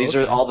 So these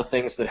are all the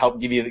things that help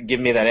give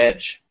me that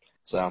edge.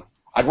 So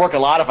I'd work a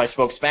lot if I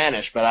spoke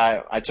Spanish,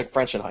 but I took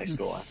French in high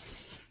school.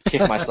 I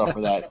kicked myself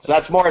for that. So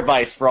that's more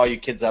advice for all you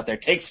kids out there.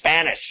 Take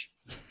Spanish.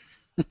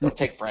 Don't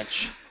take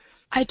French.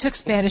 I took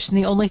Spanish, and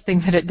the only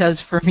thing that it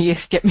does for me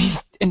is get me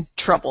in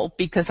trouble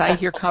because I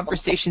hear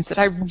conversations that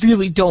I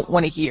really don't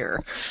want to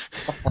hear.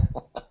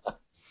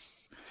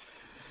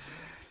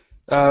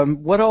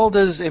 What all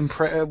does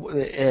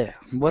apprenticing?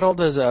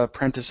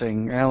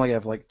 I only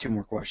have like 2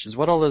 more questions.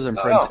 What all does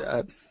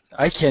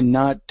I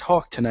cannot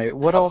talk tonight.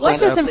 What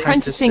does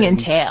apprenticing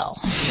entail?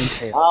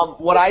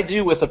 What I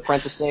do with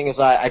apprenticing is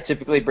I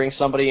typically bring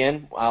somebody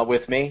in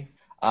with me.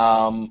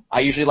 I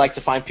usually like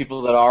to find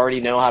people that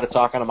already know how to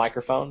talk on a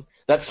microphone.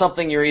 That's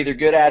something you're either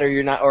good at or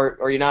you're not,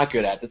 or you're not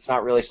good at. That's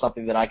not really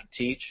something that I could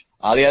teach.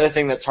 The other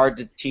thing that's hard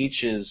to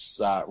teach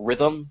is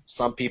rhythm.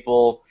 Some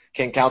people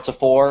can count to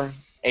 4,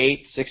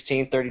 8,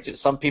 16, 32.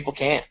 Some people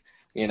can't.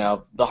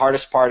 The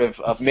hardest part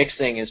of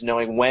mixing is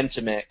knowing when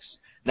to mix,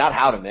 not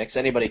how to mix.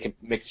 Anybody can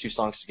mix 2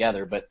 songs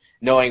together, but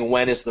knowing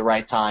when is the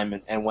right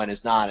time and when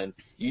is not. And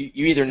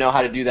you either know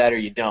how to do that or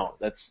you don't.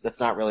 That's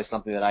not really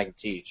something that I can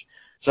teach.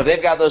 So if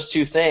they've got those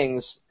 2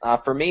 things,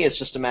 for me it's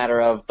just a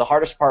matter of the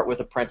hardest part with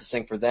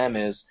apprenticing for them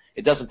is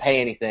it doesn't pay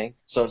anything,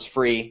 so it's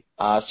free.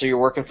 So you're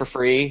working for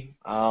free,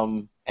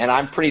 and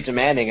I'm pretty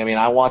demanding. I mean,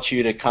 I want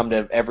you to come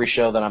to every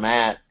show that I'm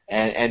at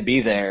and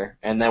be there.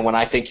 And then when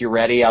I think you're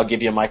ready, I'll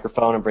give you a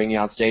microphone and bring you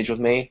on stage with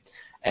me.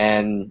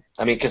 And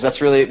I mean, because that's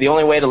really the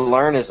only way to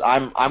learn is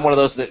I'm one of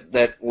those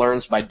that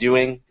learns by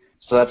doing.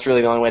 So that's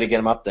really the only way to get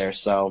them up there.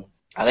 So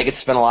I think it's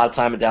spent a lot of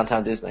time at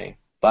Downtown Disney.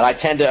 But I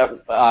tend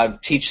to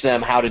teach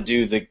them how to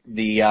do the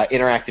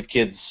interactive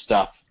kids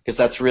stuff because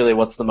that's really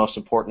what's the most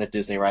important at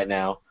Disney right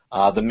now.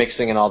 The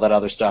mixing and all that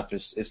other stuff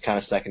is kind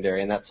of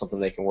secondary, and that's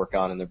something they can work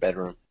on in their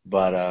bedroom.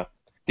 But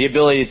the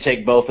ability to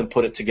take both and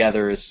put it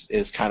together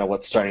is kind of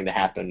what's starting to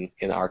happen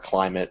in our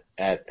climate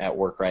at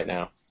work right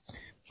now.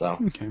 So.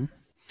 Okay.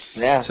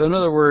 Yeah. So in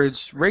other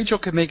words, Rachel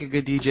could make a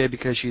good DJ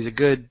because she's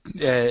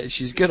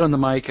good on the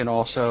mic and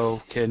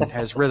also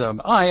has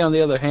rhythm. I, on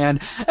the other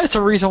hand, that's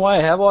the reason why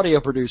I have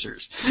audio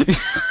producers.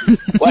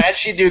 Well, and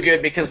she'd do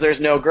good because there's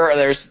no girl.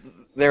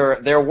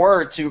 There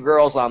were 2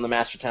 girls on the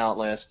Master Talent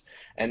list,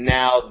 and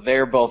now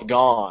they're both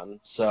gone.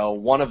 So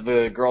one of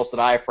the girls that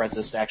I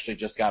apprenticed actually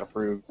just got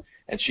approved,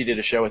 and she did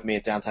a show with me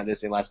at Downtown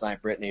Disney last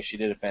night. Brittany, she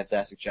did a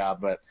fantastic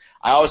job. But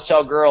I always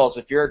tell girls,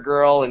 if you're a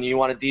girl and you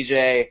want to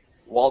DJ,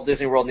 Walt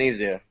Disney World needs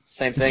you.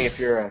 Same thing if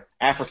you're an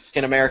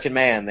African-American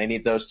man. They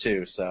need those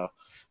too. So.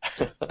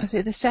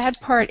 See, the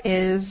sad part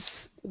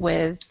is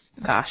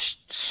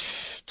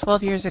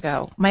 12 years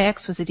ago, my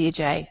ex was a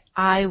DJ.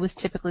 I was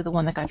typically the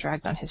one that got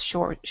dragged on his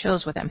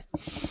shows with him.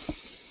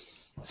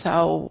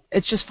 So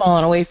it's just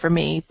fallen away for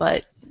me,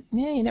 but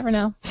yeah, you never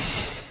know.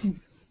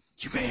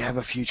 You may have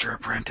a future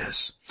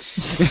apprentice.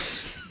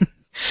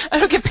 I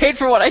don't get paid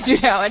for what I do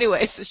now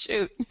anyway, so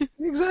shoot.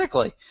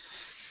 Exactly.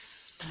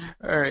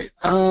 All right.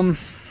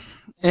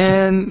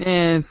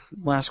 And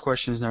last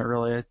question is not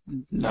really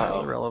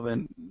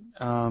relevant.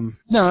 No,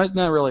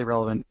 not really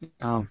relevant.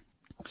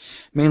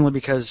 Mainly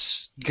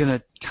because I'm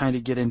gonna kind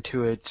of get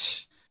into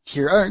it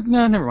here.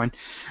 No, never mind.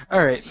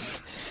 All right.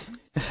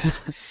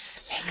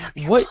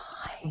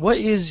 What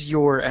is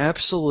your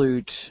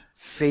absolute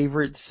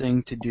favorite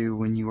thing to do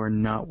when you are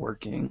not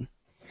working?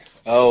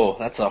 Oh,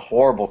 that's a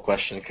horrible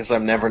question because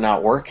I'm never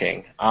not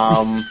working.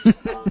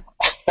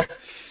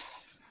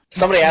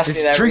 Somebody asked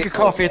me that. Drink a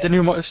coffee at the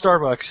new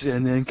Starbucks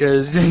and then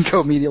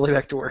go immediately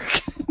back to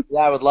work. Yeah,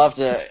 I would love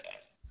to.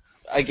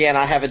 Again,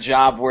 I have a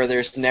job where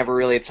there's never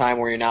really a time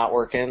where you're not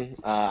working.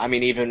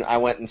 Even I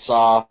went and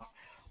saw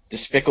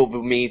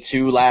Despicable Me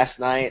 2 last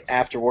night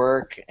after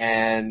work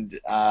and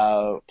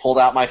pulled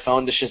out my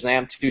phone to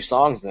Shazam 2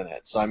 songs in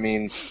it. So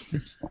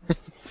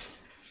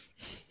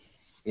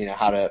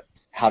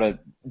how to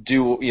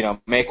do,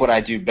 make what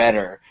I do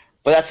better.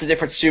 But that's the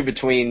difference too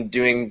between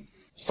doing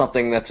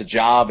something that's a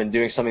job and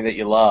doing something that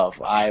you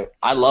love. I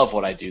love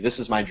what I do. This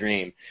is my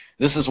dream.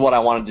 This is what I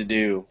wanted to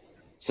do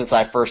since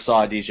I first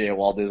saw a DJ at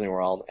Walt Disney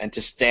World. And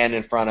to stand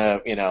in front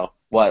of,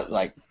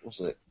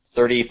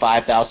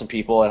 35,000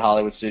 people at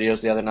Hollywood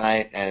Studios the other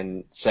night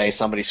and say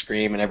somebody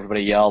scream and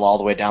everybody yelled all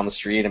the way down the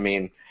street.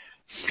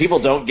 People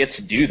don't get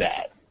to do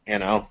that,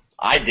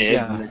 I did.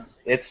 Yeah.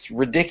 It's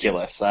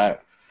ridiculous.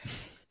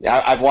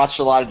 I've watched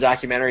a lot of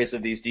documentaries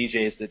of these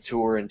DJs that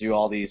tour and do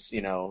all these,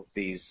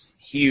 these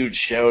huge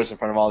shows in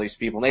front of all these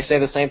people. And they say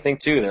the same thing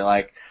too. They're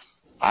like,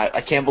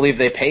 I can't believe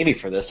they pay me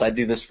for this. I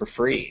do this for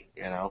free,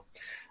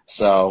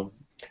 So,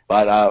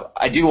 but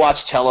I do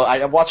watch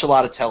I watch a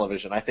lot of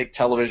television. I think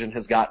television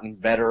has gotten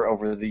better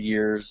over the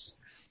years.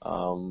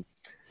 So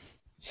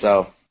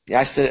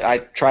yeah, I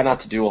try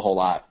not to do a whole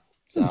lot.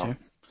 So. Okay.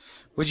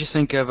 What'd you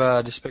think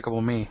of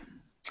Despicable Me,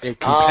 a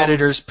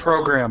competitor's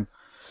program?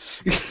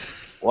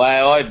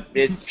 Well,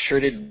 it sure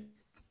did.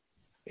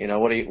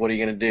 What are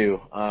you gonna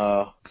do?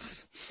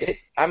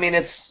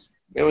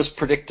 It was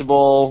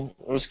predictable.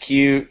 It was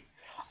cute.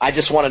 I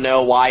just want to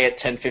know why at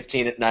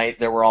 10:15 at night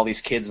there were all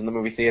these kids in the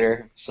movie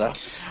theater. So.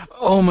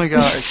 Oh my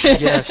gosh! Yes.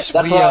 That's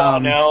what I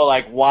want to know.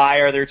 Like, why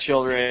are there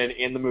children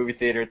in the movie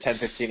theater at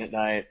 10:15 at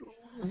night?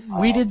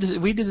 We did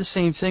the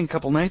same thing a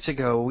couple nights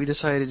ago. We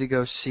decided to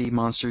go see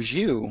Monsters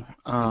U.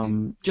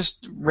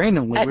 Just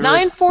randomly. At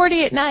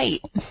 9:40 at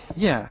night.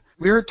 Yeah.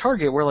 We were at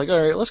Target. We're like, all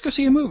right, let's go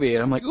see a movie.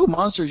 And I'm like, ooh,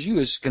 Monsters U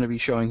is going to be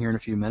showing here in a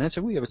few minutes,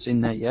 and we haven't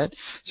seen that yet.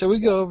 So we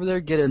go over there,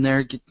 get in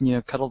there, get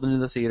cuddled into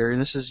the theater, and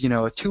this is a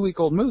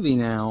 2-week-old movie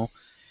now.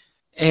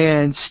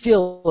 And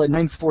still at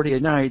 9:40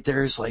 at night,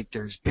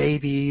 there's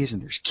babies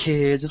and there's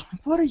kids, and I'm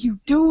like, what are you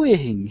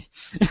doing?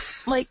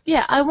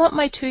 I want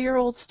my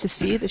 2-year-olds to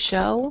see the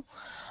show.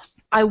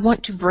 I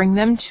want to bring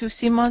them to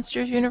see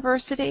Monsters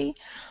University.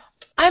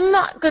 I'm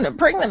not going to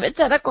bring them at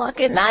 10 o'clock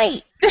at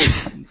night.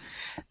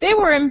 They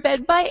were in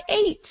bed by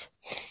 8.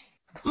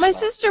 My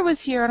sister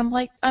was here, and I'm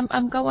like,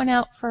 I'm going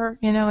out for,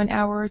 an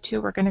hour or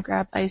two. We're going to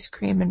grab ice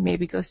cream and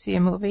maybe go see a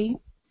movie,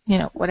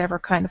 whatever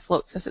kind of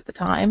floats us at the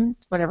time,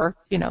 whatever,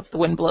 the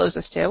wind blows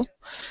us to.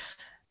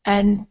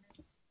 And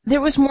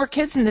there was more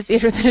kids in the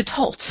theater than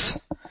adults.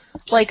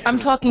 I'm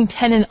talking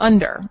 10 and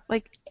under.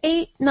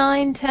 8,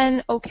 9,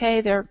 10, okay,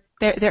 they're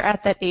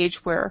at that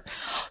age where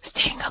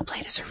staying up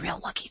late is a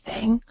real lucky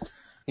thing.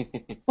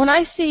 When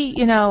I see,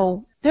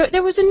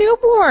 there was a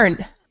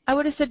newborn. I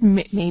would have said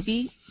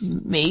maybe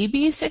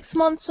 6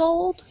 months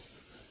old.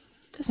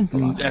 Doesn't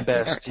belong at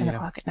best, at 10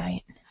 o'clock at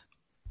night.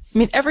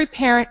 Every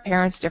parent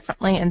parents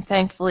differently, and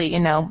thankfully,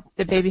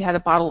 the baby had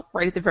a bottle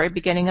right at the very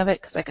beginning of it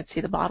because I could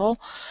see the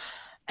bottle,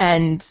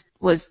 and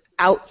was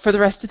out for the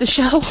rest of the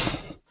show.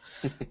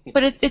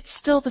 But it's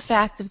still the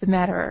fact of the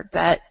matter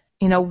that,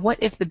 what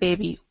if the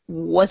baby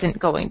wasn't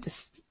going to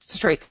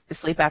straight to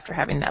sleep after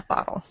having that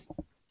bottle?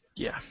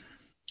 Yeah.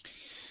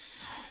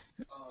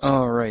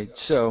 All right,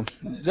 so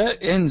that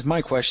ends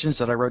my questions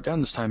that I wrote down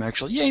this time,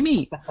 actually. Yay,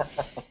 me!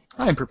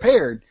 I'm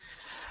prepared.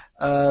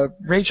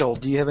 Rachel,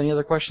 do you have any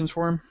other questions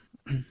for him?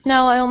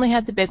 No, I only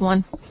had the big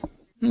one.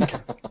 Okay.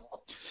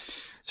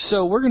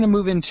 So we're going to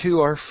move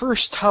into our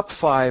first top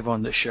 5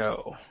 on the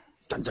show.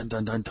 Dun dun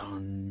dun dun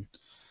dun.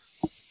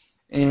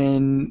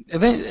 And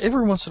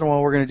every once in a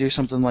while we're going to do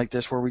something like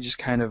this where we just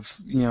kind of,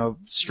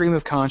 stream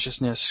of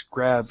consciousness,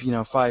 grab,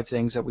 5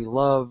 things that we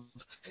love.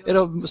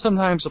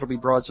 Sometimes it'll be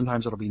broad,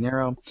 sometimes it'll be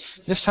narrow.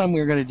 This time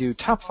we're going to do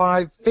top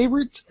 5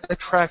 favorite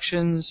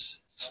attractions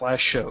 /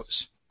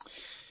 shows.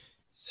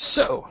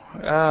 So,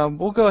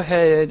 we'll go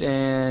ahead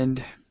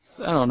and,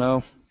 I don't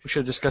know, we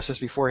should have discussed this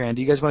beforehand.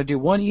 Do you guys want to do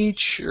one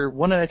each, or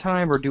one at a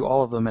time, or do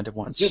all of them at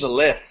once? Do the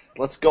list.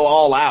 Let's go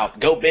all out.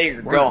 Go big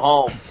or go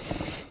home.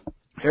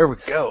 Here we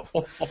go.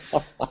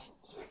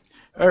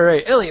 All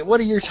right, Elliot, what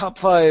are your top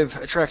 5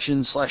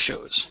 attractions /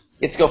 shows?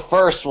 Let's go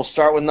first. We'll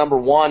start with number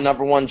 1.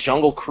 Number 1,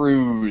 Jungle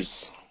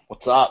Cruise.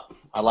 What's up?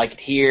 I like it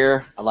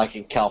here. I like it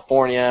in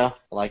California.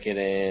 I like it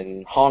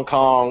in Hong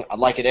Kong. I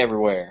like it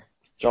everywhere.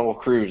 Jungle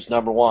Cruise,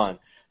 number 1.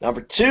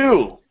 Number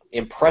 2,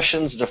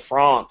 Impressions de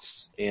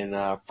France in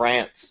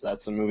France.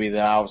 That's a movie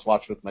that I always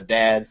watch with my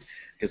dad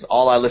because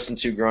all I listened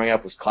to growing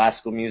up was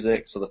classical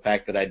music, so the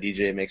fact that I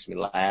DJ makes me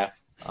laugh.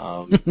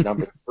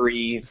 Number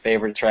 3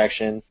 favorite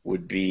attraction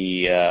would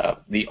be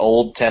the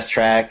old Test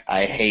Track.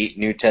 I hate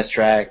new Test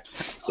Track.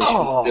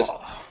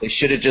 They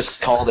should have just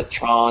called it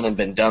Tron and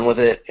been done with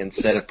it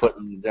instead of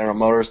putting the General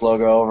Motors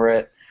logo over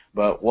it.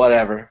 But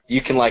whatever.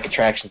 You can like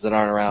attractions that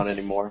aren't around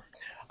anymore.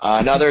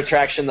 Another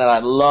attraction that I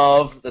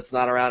love that's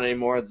not around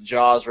anymore, the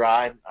Jaws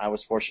ride. I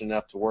was fortunate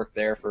enough to work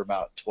there for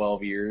about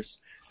 12 years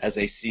as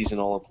a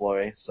seasonal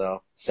employee,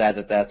 so sad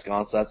that that's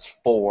gone. So that's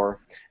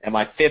 4. And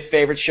my 5th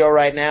favorite show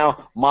right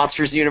now,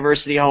 Monsters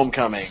University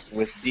Homecoming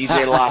with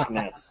DJ Loch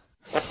Ness.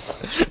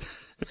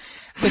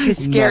 With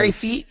his scary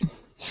feet?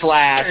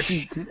 Slash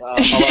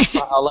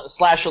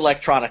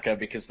electronica,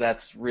 because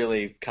that's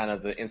really kind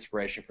of the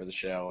inspiration for the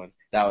show, and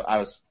I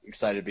was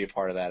excited to be a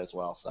part of that as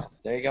well. So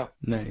there you go.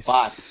 Nice.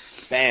 5.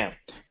 Bam.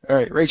 All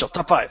right, Rachel,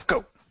 top 5,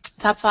 go.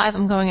 Top 5,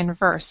 I'm going in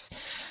reverse.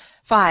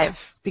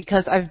 5,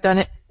 because I've done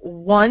it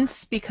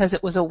once because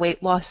it was a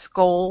weight loss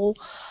goal,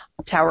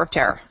 Tower of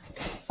Terror.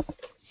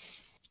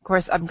 Of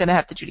course, I'm going to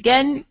have to do it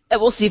again, and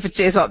we'll see if it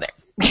stays on there.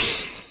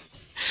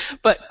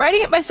 But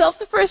writing it myself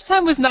the first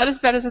time was not as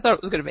bad as I thought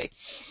it was going to be.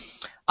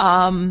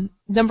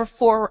 Number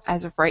 4,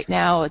 as of right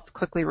now, it's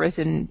quickly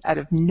risen out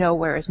of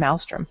nowhere, is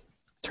Maelstrom.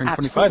 Turned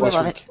 25 this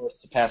week.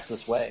 First to pass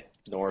this way.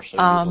 Nor should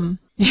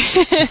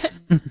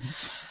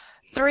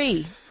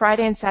 3,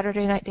 Friday and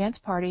Saturday night dance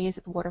parties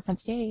at the Waterfront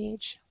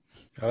Stage.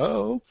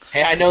 Oh.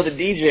 Hey, I know the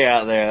DJ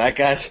out there. That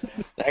guy's a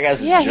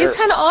yeah, jerk. He's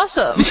kind of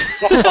awesome.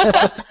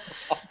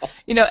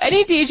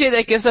 Any DJ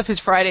that gives up his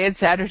Friday and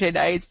Saturday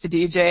nights to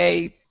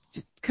DJ,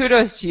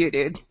 kudos to you,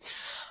 dude.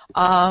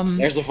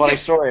 There's a funny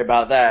story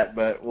about that,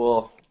 but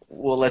we'll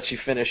let you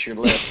finish your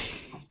list.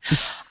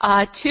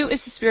 2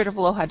 is the Spirit of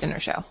Aloha dinner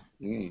show.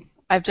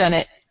 I've done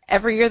it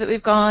every year that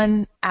we've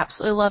gone.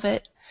 Absolutely love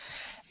it.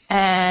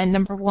 And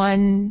number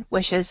 1,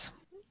 Wishes,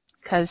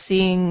 because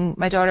seeing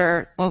my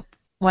daughter,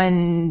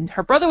 when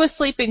her brother was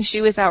sleeping,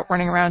 she was out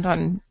running around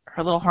on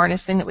her little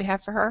harness thing that we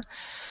have for her.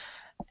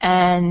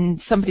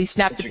 And somebody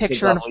snapped a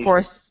picture, and of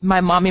course,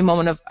 my mommy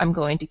moment of, I'm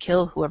going to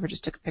kill whoever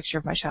just took a picture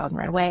of my child and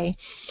ran away,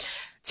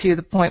 to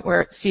the point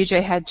where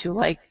CJ had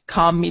to,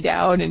 calm me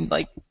down and,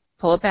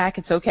 pull it back,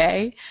 it's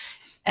okay.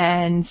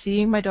 And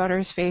seeing my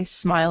daughter's face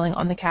smiling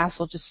on the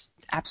castle just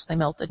absolutely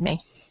melted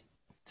me.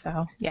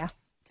 So, yeah,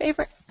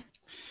 favorite.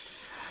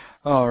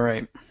 All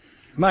right.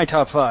 My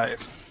top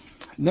 5.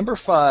 Number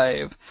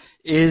 5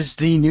 is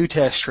the new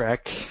Test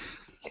Track.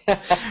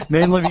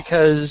 Mainly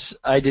because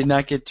I did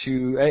not get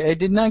to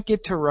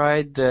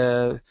ride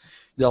the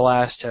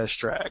last Test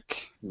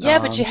Track. Yeah,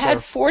 but you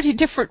had 40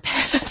 different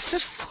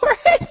passes for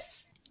it.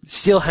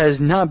 Still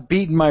has not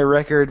beaten my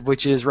record,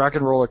 which is Rock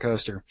and Roller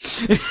Coaster.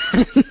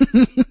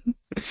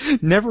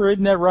 Never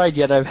ridden that ride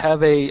yet.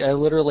 I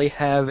literally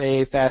have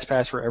a fast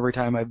pass for every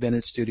time I've been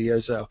at studio.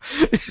 So.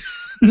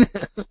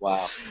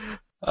 Wow.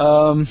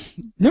 No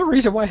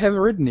reason why I haven't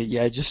ridden it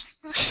yet. I just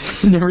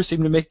never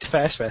seem to make the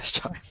fast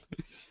time.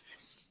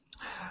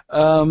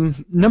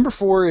 Number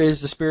 4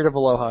 is the Spirit of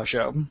Aloha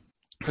show,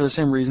 for the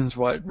same reasons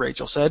what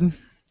Rachel said.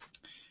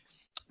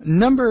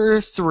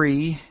 Number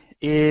 3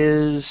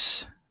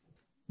 is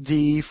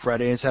the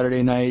Friday and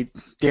Saturday night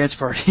dance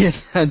party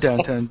at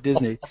Downtown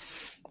Disney.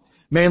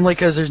 Mainly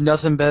because there's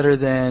nothing better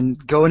than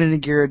going into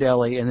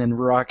Ghirardelli and then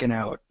rocking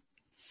out.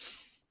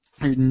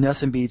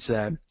 Nothing beats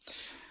that.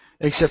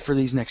 Except for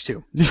these next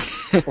 2.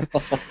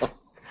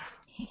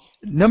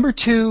 Number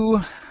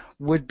 2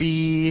 would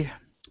be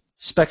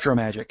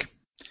SpectroMagic.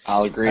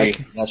 I'll agree.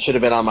 That should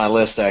have been on my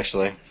list,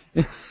 actually.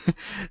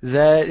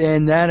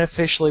 That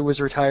officially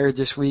was retired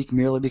this week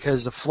merely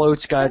because the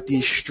floats got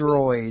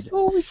destroyed.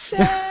 So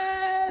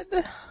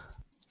sad.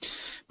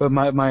 But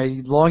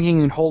my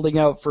longing and holding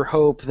out for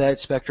hope that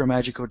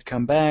SpectroMagic would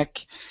come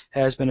back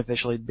has been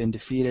officially been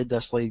defeated,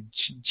 thusly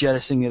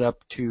jettisoning it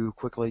up too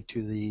quickly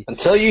to the...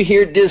 Until you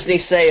hear Disney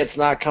say it's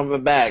not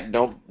coming back,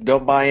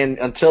 don't buy in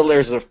until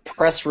there's a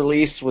press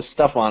release with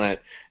stuff on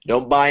it.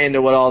 Don't buy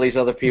into what all these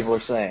other people are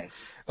saying.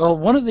 Well,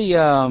 one of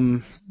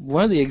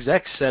the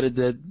execs said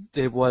that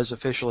it was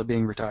officially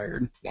being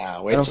retired. Nah,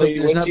 I wait don't till think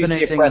you there's wait not till you been see a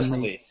anything press on the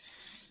release.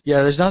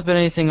 yeah, there's not been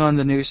anything on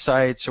the news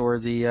sites or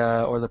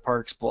the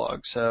parks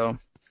blog. So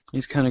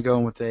he's kind of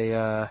going with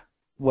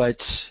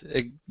what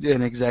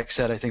an exec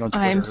said, I think, on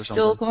Twitter I'm or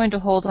still something. going to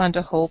hold on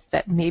to hope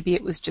that maybe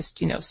it was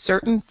just,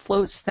 certain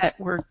floats that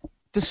were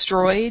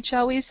destroyed,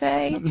 shall we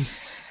say,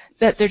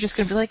 that they're just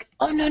going to be like,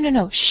 oh,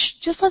 no, shh,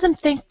 just let them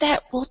think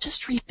that. We'll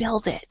just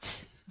rebuild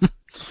it.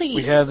 Please.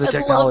 We have the I'd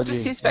love technology to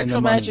see and Spectral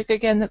the money. Magic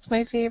again. That's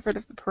my favorite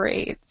of the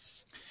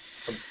parades.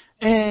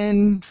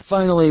 And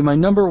finally, my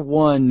number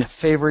one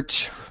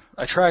favorite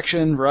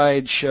attraction,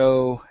 ride,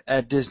 show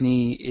at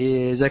Disney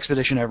is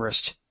Expedition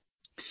Everest.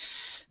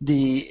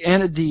 The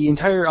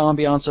entire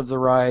ambiance of the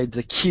ride,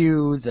 the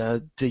queue,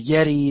 the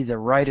Yeti, the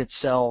ride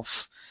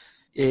itself,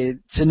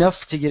 it's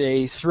enough to get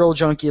a thrill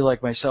junkie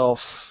like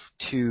myself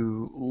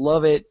to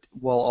love it,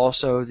 while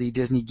also the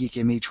Disney geek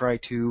in me try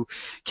to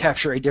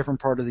capture a different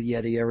part of the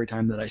Yeti every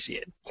time that I see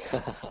it.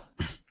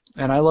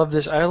 And I love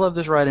this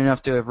ride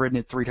enough to have ridden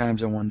it 3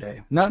 times in one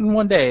day. Not in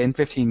one day, in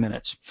 15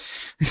 minutes.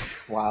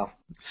 Wow.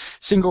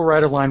 Single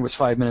rider line was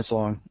 5 minutes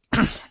long.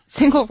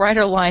 Single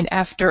rider line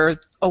after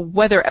a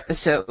weather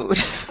episode.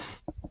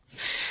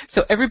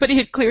 So everybody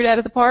had cleared out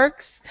of the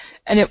parks,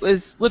 and it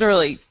was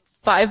literally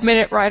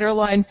 5-minute rider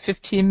line,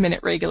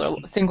 15-minute regular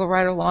single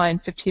rider line,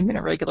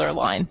 15-minute regular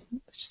line.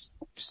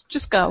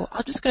 Just go.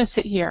 I'm just going to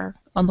sit here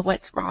on the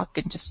wet rock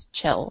and just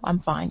chill. I'm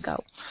fine.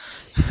 Go.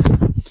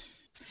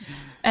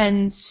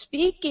 And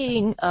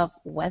speaking of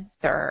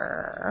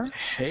weather...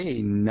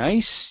 Hey,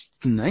 nice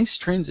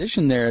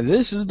transition there.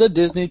 This is the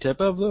Disney tip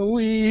of the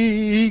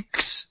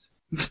weeks.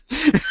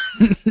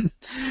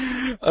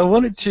 I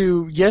wanted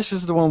to, yes, this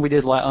is the one we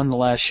did on the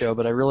last show,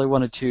 but I really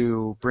wanted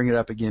to bring it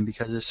up again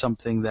because it's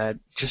something that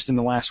just in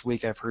the last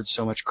week I've heard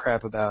so much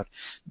crap about,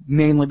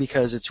 mainly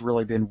because it's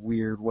really been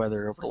weird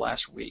weather over the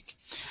last week.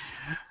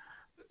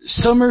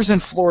 Summers in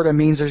Florida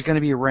means there's going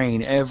to be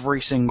rain every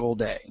single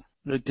day.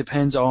 It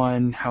depends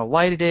on how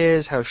light it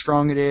is, how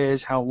strong it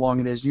is, how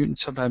long it is. It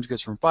sometimes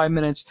goes from 5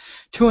 minutes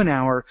to an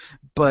hour,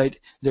 but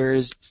there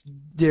is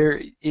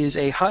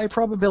a high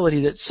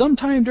probability that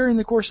sometime during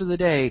the course of the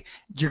day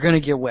you're going to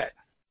get wet.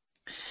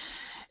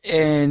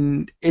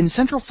 And in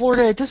Central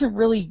Florida, it doesn't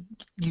really,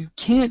 you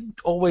can't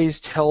always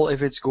tell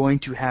if it's going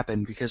to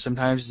happen because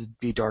sometimes it'll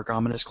be dark,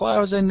 ominous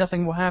clouds and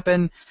nothing will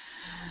happen.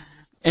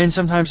 And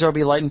sometimes there'll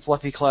be light and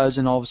fluffy clouds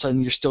and all of a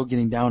sudden you're still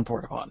getting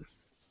downpoured upon.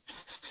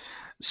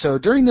 So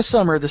during the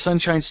summer, the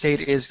Sunshine State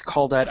is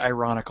called that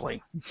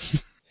ironically.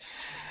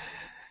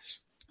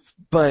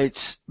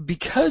 But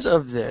because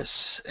of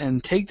this,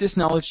 and take this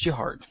knowledge to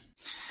heart,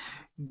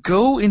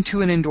 go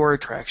into an indoor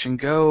attraction,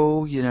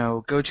 go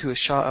to a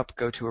shop,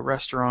 go to a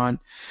restaurant,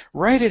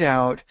 write it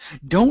out.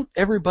 Don't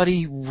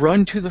everybody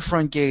run to the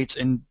front gates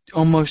and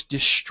almost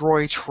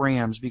destroy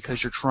trams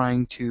because you're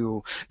trying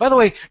to... By the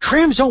way,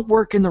 trams don't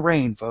work in the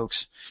rain,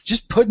 folks.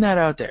 Just putting that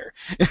out there.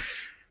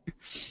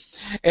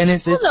 And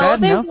if it's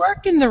bad enough, they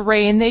work in the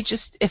rain. They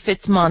just, if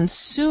it's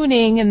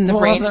monsooning and the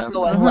rain is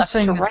going left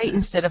to right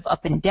instead of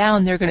up and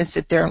down, they're going to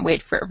sit there and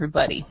wait for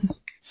everybody.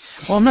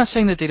 Well, I'm not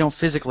saying that they don't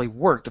physically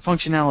work. The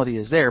functionality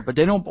is there, but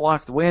they don't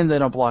block the wind, they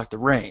don't block the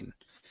rain.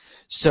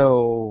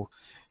 So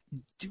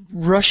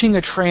rushing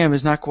a tram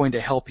is not going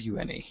to help you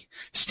any.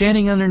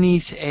 Standing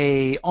underneath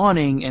a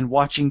awning and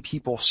watching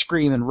people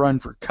scream and run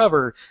for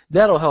cover,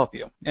 that'll help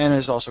you, and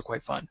is also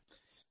quite fun.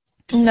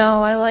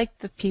 No, I like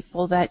the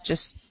people that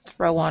just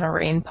throw on a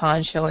rain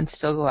poncho and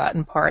still go out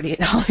and party at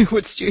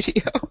Hollywood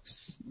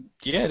Studios.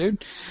 Yeah,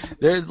 dude.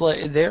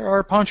 There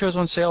are ponchos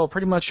on sale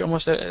pretty much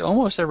almost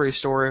every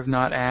store. If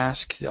not,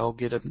 ask.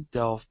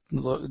 They'll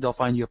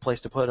find you a place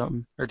to put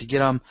them or to get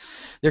them.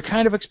 They're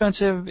kind of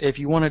expensive. If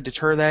you want to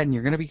deter that, and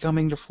you're going to be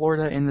coming to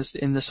Florida in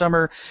the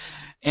summer,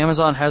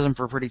 Amazon has them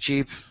for pretty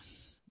cheap,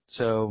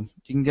 so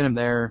you can get them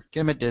there.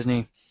 Get them at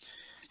Disney.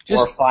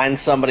 Or find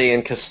somebody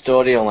in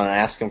custodial and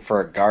ask them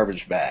for a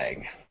garbage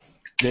bag.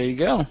 There you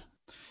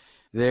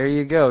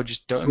go.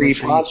 Just don't Free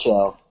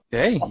poncho.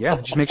 Hey, yeah,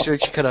 just make sure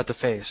that you cut out the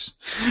face.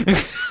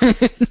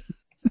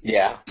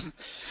 Yeah.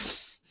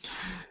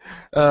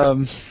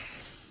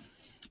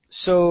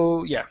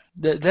 So, yeah,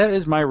 that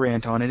is my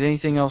rant on it.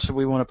 Anything else that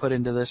we want to put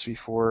into this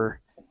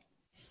before?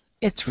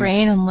 It's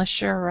rain unless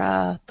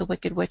you're the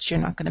Wicked Witch, you're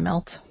not going to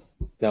melt.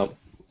 No.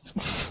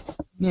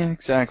 Yeah,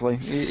 exactly.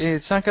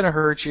 It's not going to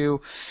hurt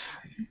you.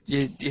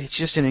 It's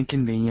just an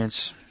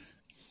inconvenience.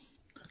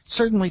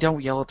 Certainly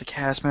don't yell at the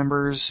cast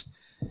members.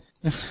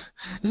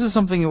 This is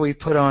something that we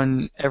put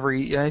on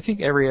every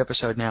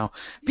episode now.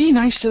 Be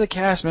nice to the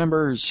cast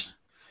members.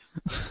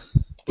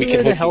 We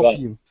can to help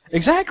you.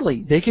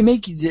 Exactly. They can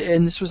make you,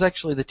 and this was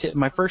actually the tip.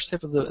 My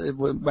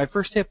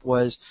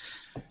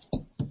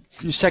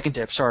second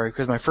tip, sorry,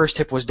 because my first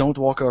tip was don't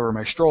walk over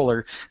my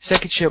stroller.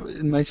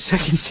 My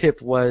second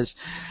tip was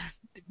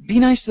be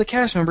nice to the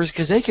cast members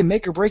because they can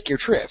make or break your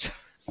trip.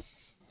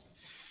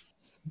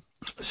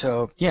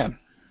 So, yeah.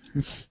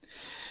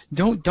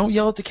 don't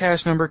yell at the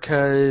cast member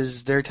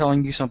because they're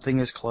telling you something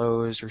is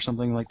closed or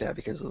something like that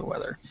because of the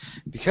weather.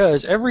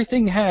 Because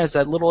everything has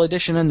that little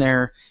addition in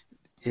there.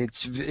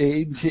 Its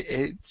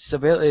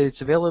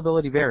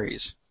availability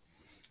varies.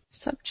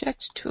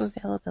 Subject to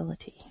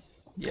availability.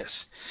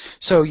 Yes.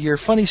 So your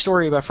funny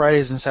story about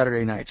Fridays and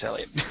Saturday nights,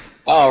 Elliot.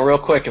 Oh, real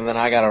quick, and then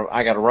I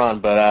gotta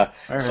run. But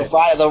so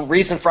the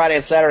reason Friday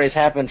and Saturdays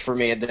happened for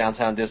me at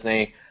Downtown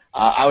Disney,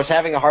 I was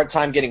having a hard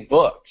time getting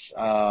booked.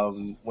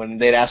 When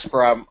they'd ask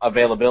for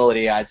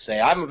availability, I'd say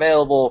I'm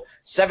available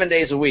 7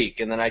 days a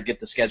week, and then I'd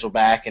get the schedule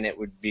back, and it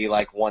would be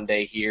like 1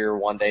 day here,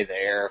 1 day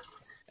there.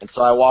 And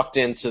so I walked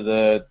into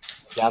the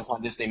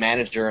Downtown Disney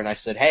manager, and I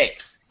said, "Hey,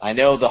 I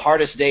know the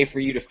hardest day for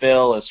you to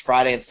fill is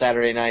Friday and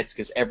Saturday nights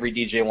because every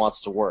DJ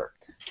wants to work."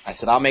 I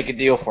said, "I'll make a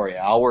deal for you.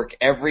 I'll work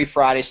every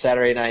Friday,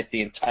 Saturday night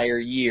the entire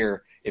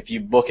year if you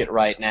book it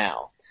right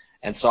now."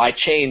 And so I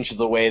changed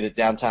the way that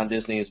Downtown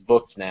Disney is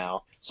booked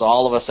now. So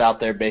all of us out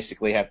there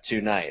basically have 2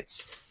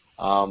 nights.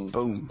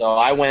 Boom. So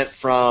I went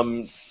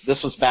from,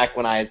 this was back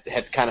when I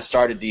had kind of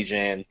started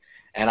DJing,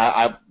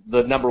 and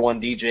the number 1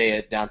 DJ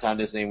at Downtown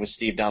Disney was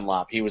Steve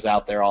Dunlop. He was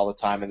out there all the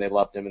time, and they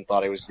loved him and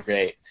thought he was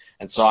great.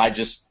 And so I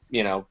just,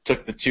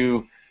 took the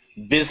 2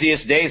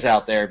 busiest days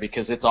out there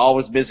because it's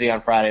always busy on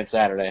Friday and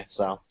Saturday.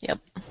 So Yep.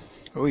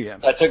 Oh, yeah.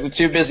 I took the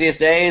 2 busiest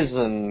days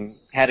and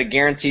had a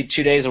guaranteed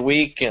 2 days a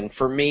week. And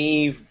for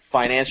me,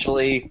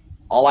 financially,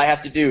 all I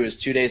have to do is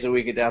 2 days a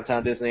week at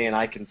Downtown Disney, and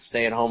I can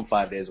stay at home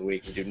 5 days a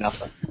week and do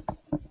nothing.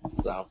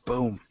 So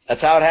Boom.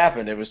 that's how it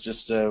happened. It was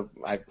just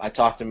I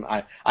talked him.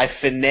 I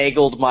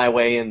finagled my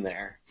way in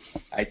there.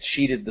 I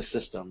cheated the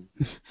system.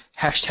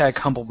 Hashtag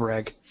humble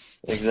brag.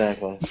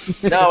 Exactly.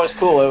 No, it was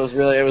cool. It was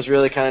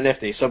really kind of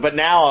nifty. So, but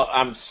now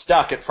I'm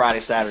stuck at Friday,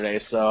 Saturday.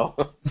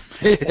 So.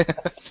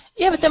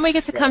 Yeah, but then we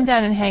get to come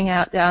down and hang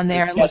out down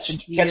there and listen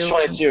to you. Catch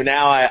 22.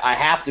 Now I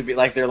have to be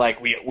like, they're like,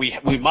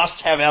 we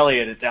must have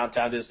Elliot at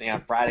Downtown Disney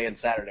on Friday and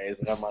Saturdays,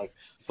 and I'm like,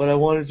 but I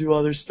want to do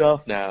other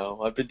stuff now.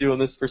 I've been doing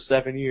this for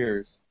 7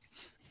 years.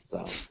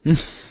 So.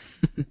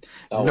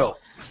 No,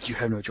 you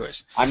have no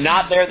choice. I'm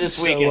not there this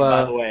weekend,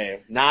 by the way.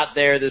 Not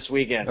there this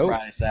weekend,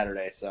 Friday,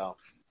 Saturday. So.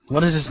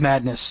 What is this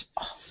madness?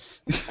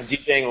 I'm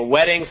DJing a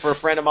wedding for a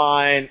friend of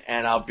mine,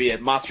 and I'll be at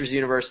Monsters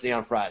University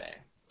on Friday.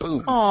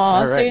 Boom.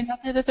 Aw, so right. you're not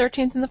there the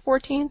 13th and the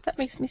 14th? That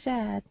makes me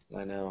sad.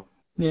 I know.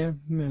 Yeah,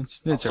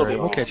 it's all right.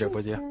 We'll catch up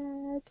with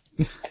you.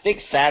 I think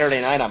Saturday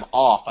night I'm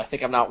off. I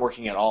think I'm not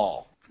working at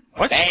all.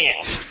 What?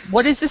 Damn.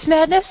 What is this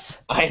madness?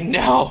 I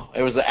know.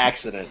 It was an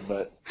accident,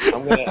 but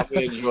I'm gonna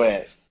enjoy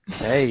it.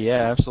 Hey,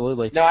 yeah,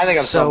 absolutely. No, I think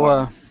I'm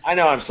somewhere. I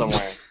know I'm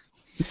somewhere.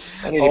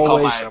 I need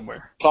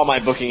to call my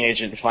booking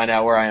agent and find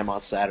out where I am on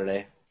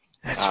Saturday.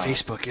 That's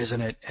Facebook, isn't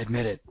it?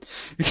 Admit it.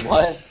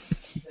 What?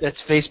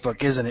 That's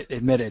Facebook, isn't it?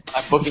 Admit it.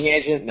 My booking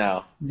agent?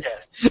 No.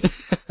 Yes.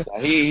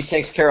 He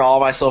takes care of all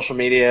my social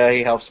media.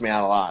 He helps me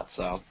out a lot.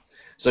 So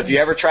if you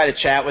ever try to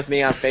chat with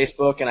me on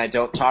Facebook and I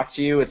don't talk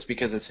to you, it's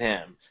because it's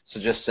him. So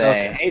just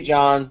say, "Hey,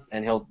 John,"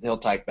 and he'll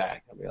type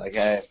back. I'll be like,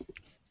 "Hey."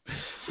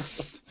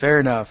 Fair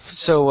enough.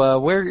 So I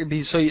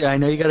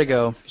know you got to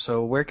go.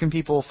 So where can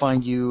people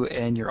find you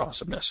and your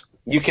awesomeness?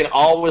 You can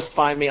always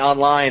find me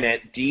online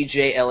at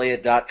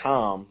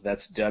djelliot.com.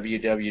 That's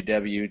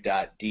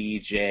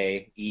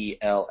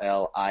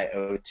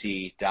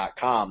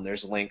www.djelliot.com.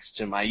 There's links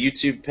to my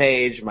YouTube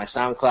page, my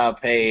SoundCloud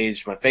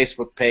page, my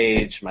Facebook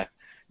page, my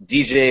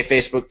DJ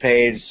Facebook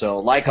page. So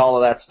like all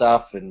of that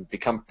stuff and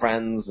become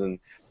friends. And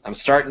I'm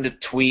starting to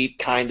tweet,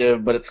 kind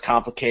of, but it's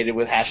complicated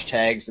with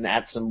hashtags and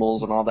 @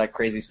 symbols and all that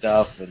crazy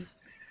stuff, and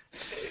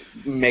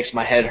it makes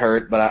my head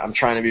hurt, but I'm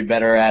trying to be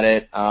better at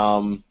it.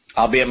 I'll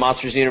be at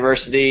Monsters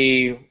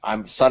University.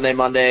 I'm Sunday,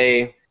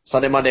 Monday,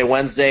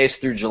 Wednesdays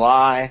through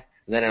July.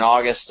 And then in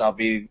August, I'll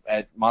be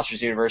at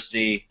Monsters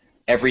University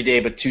every day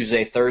but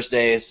Tuesday,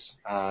 Thursdays.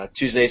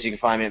 Tuesdays, you can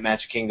find me at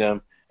Magic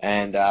Kingdom,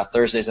 and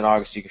Thursdays in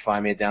August, you can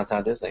find me at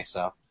Downtown Disney.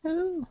 So.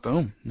 Ooh.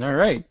 Boom. All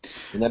right.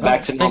 And then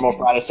back to normal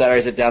Friday,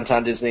 Saturdays at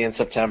Downtown Disney in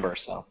September.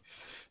 So.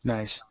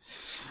 Nice.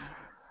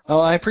 Oh,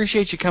 I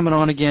appreciate you coming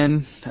on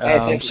again.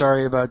 I'm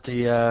sorry about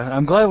the.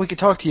 I'm glad we could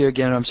talk to you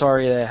again. I'm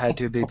sorry that it had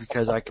to be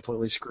because I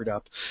completely screwed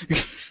up.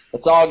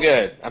 It's all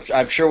good.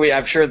 I'm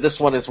sure this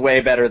one is way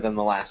better than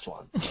the last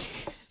one.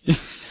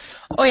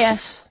 Oh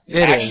yes.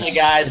 Actually,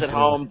 guys at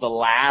home, the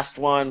last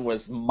one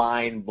was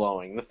mind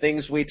blowing. The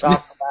things we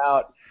talked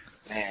about,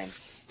 man.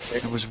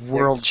 It was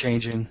world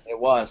changing. It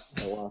was.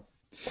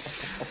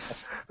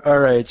 All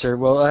right, sir.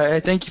 Well, I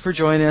thank you for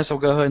joining us. I'll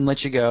go ahead and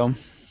let you go.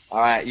 All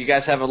right. You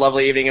guys have a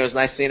lovely evening. It was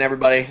nice seeing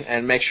everybody,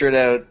 and make sure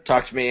to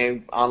talk to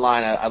me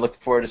online. I look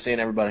forward to seeing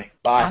everybody.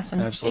 Bye.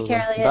 Awesome. Absolutely.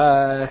 Take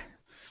care,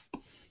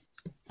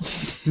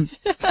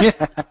 Elliot.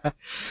 Bye.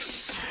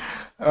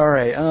 All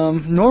right.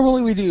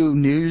 Normally we do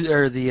news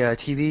or the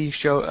TV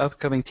show,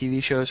 upcoming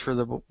TV shows for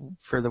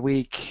the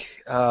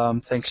week.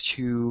 Thanks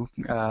to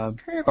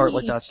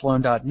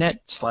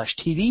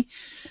bartlett.sloan.net/TV.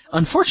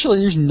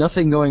 Unfortunately, there's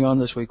nothing going on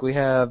this week. We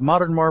have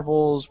Modern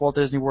Marvels, Walt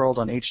Disney World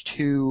on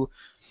H2.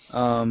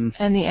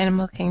 And the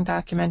Animal Kingdom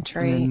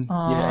documentary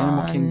on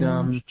Animal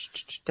Kingdom,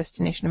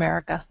 Destination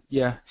America.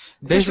 Yeah,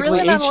 there's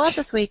really not a lot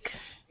this week.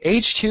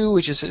 H2,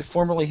 which is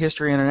formerly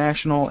History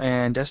International,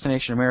 and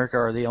Destination America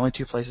are the only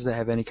two places that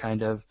have any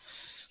kind of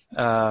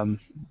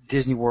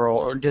Disney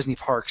World or Disney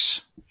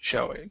Parks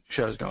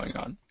shows going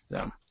on.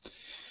 So,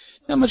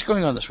 not much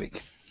going on this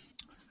week.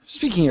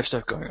 Speaking of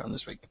stuff going on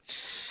this week,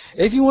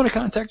 if you want to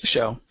contact the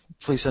show,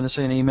 please send us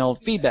an email,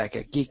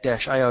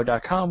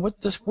 feedback@geek-io.com, with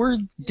this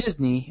word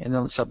Disney and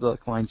then the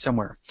subject line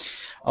somewhere.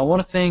 I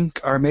want to thank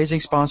our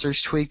amazing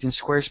sponsors, Tweaked and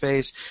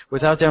Squarespace.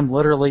 Without them,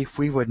 literally,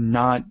 we would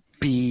not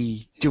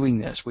be doing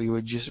this. I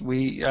don't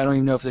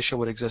even know if the show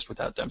would exist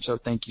without them, so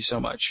thank you so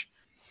much.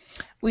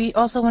 We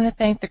also want to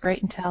thank the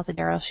great and talented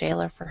Daryl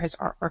Shaler for his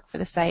artwork for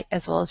the site,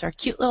 as well as our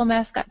cute little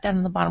mascot down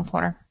in the bottom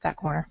corner,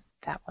 that one,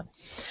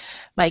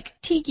 Mike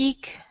T.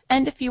 Geek.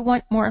 And if you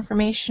want more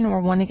information or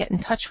want to get in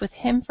touch with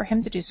him for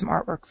him to do some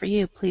artwork for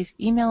you, please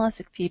email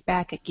us at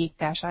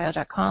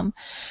feedback@geek-io.com.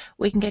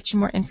 We can get you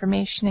more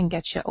information and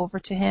get you over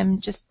to him.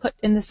 Just put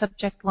in the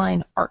subject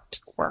line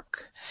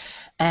artwork,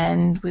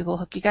 and we will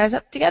hook you guys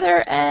up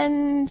together,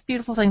 and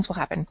beautiful things will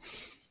happen.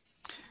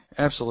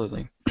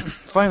 Absolutely.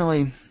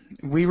 Finally,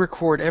 we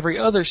record every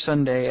other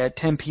Sunday at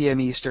 10 p.m.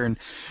 Eastern.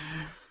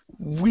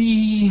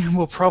 We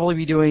will probably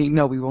be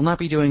we will not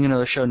be doing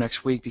another show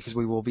next week because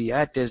we will be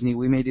at Disney.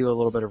 We may do a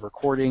little bit of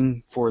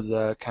recording for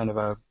the kind of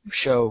a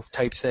show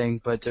type thing,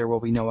 but there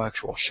will be no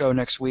actual show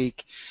next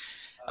week.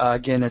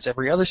 Again, it's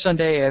every other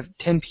Sunday at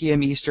 10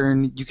 p.m.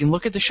 Eastern. You can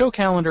look at the show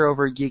calendar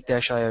over at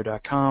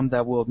geek-io.com.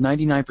 That will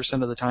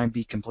 99% of the time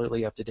be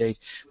completely up to date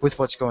with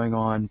what's going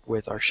on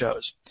with our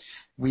shows.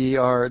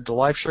 The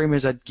live stream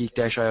is at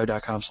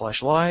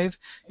geek-io.com/live,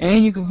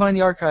 and you can find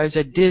the archives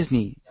at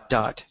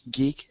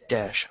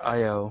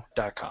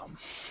disney.geek-io.com.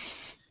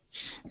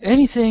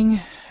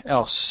 Anything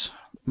else,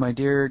 my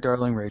dear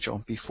darling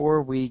Rachel,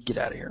 before we get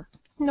out of here?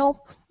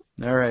 Nope.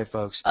 All right,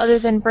 folks. Other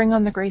than bring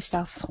on the gray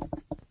stuff.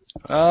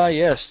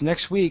 Yes,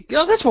 next week.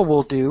 Oh, that's what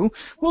we'll do.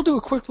 We'll do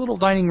a quick little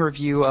dining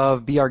review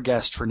of Be Our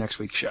Guest for next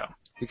week's show.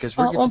 Because it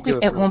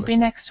won't be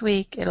next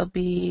week. It'll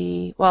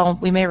be,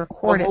 we may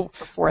record it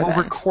before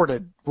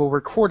that. We'll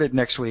record it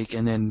next week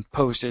and then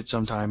post it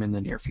sometime in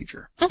the near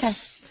future. Okay.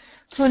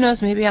 Who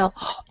knows? Maybe I'll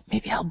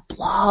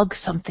blog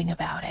something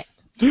about it.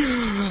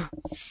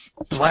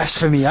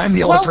 Blasphemy! I'm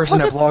the only person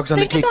that blogs on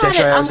the geek-io.com.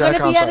 I'm going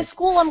to be out of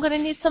school. I'm going to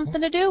need something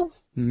to do.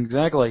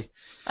 Exactly.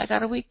 I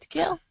got a week to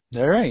kill.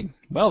 All right.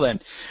 Well then,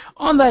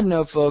 on that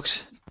note,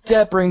 folks,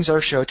 that brings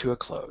our show to a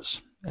close.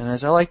 And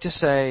as I like to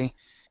say,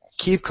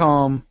 keep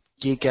calm,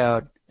 geek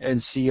out,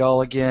 and see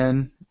y'all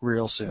again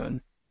real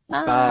soon.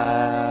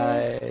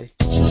 Bye.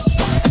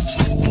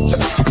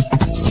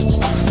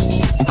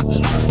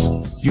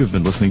 You have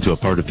been listening to a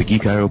part of the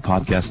Geek.io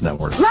Podcast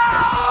Network.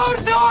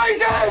 Loud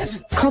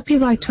noises!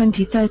 Copyright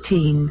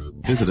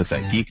 2013. Visit us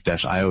at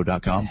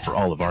geek-io.com for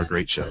all of our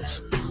great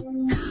shows.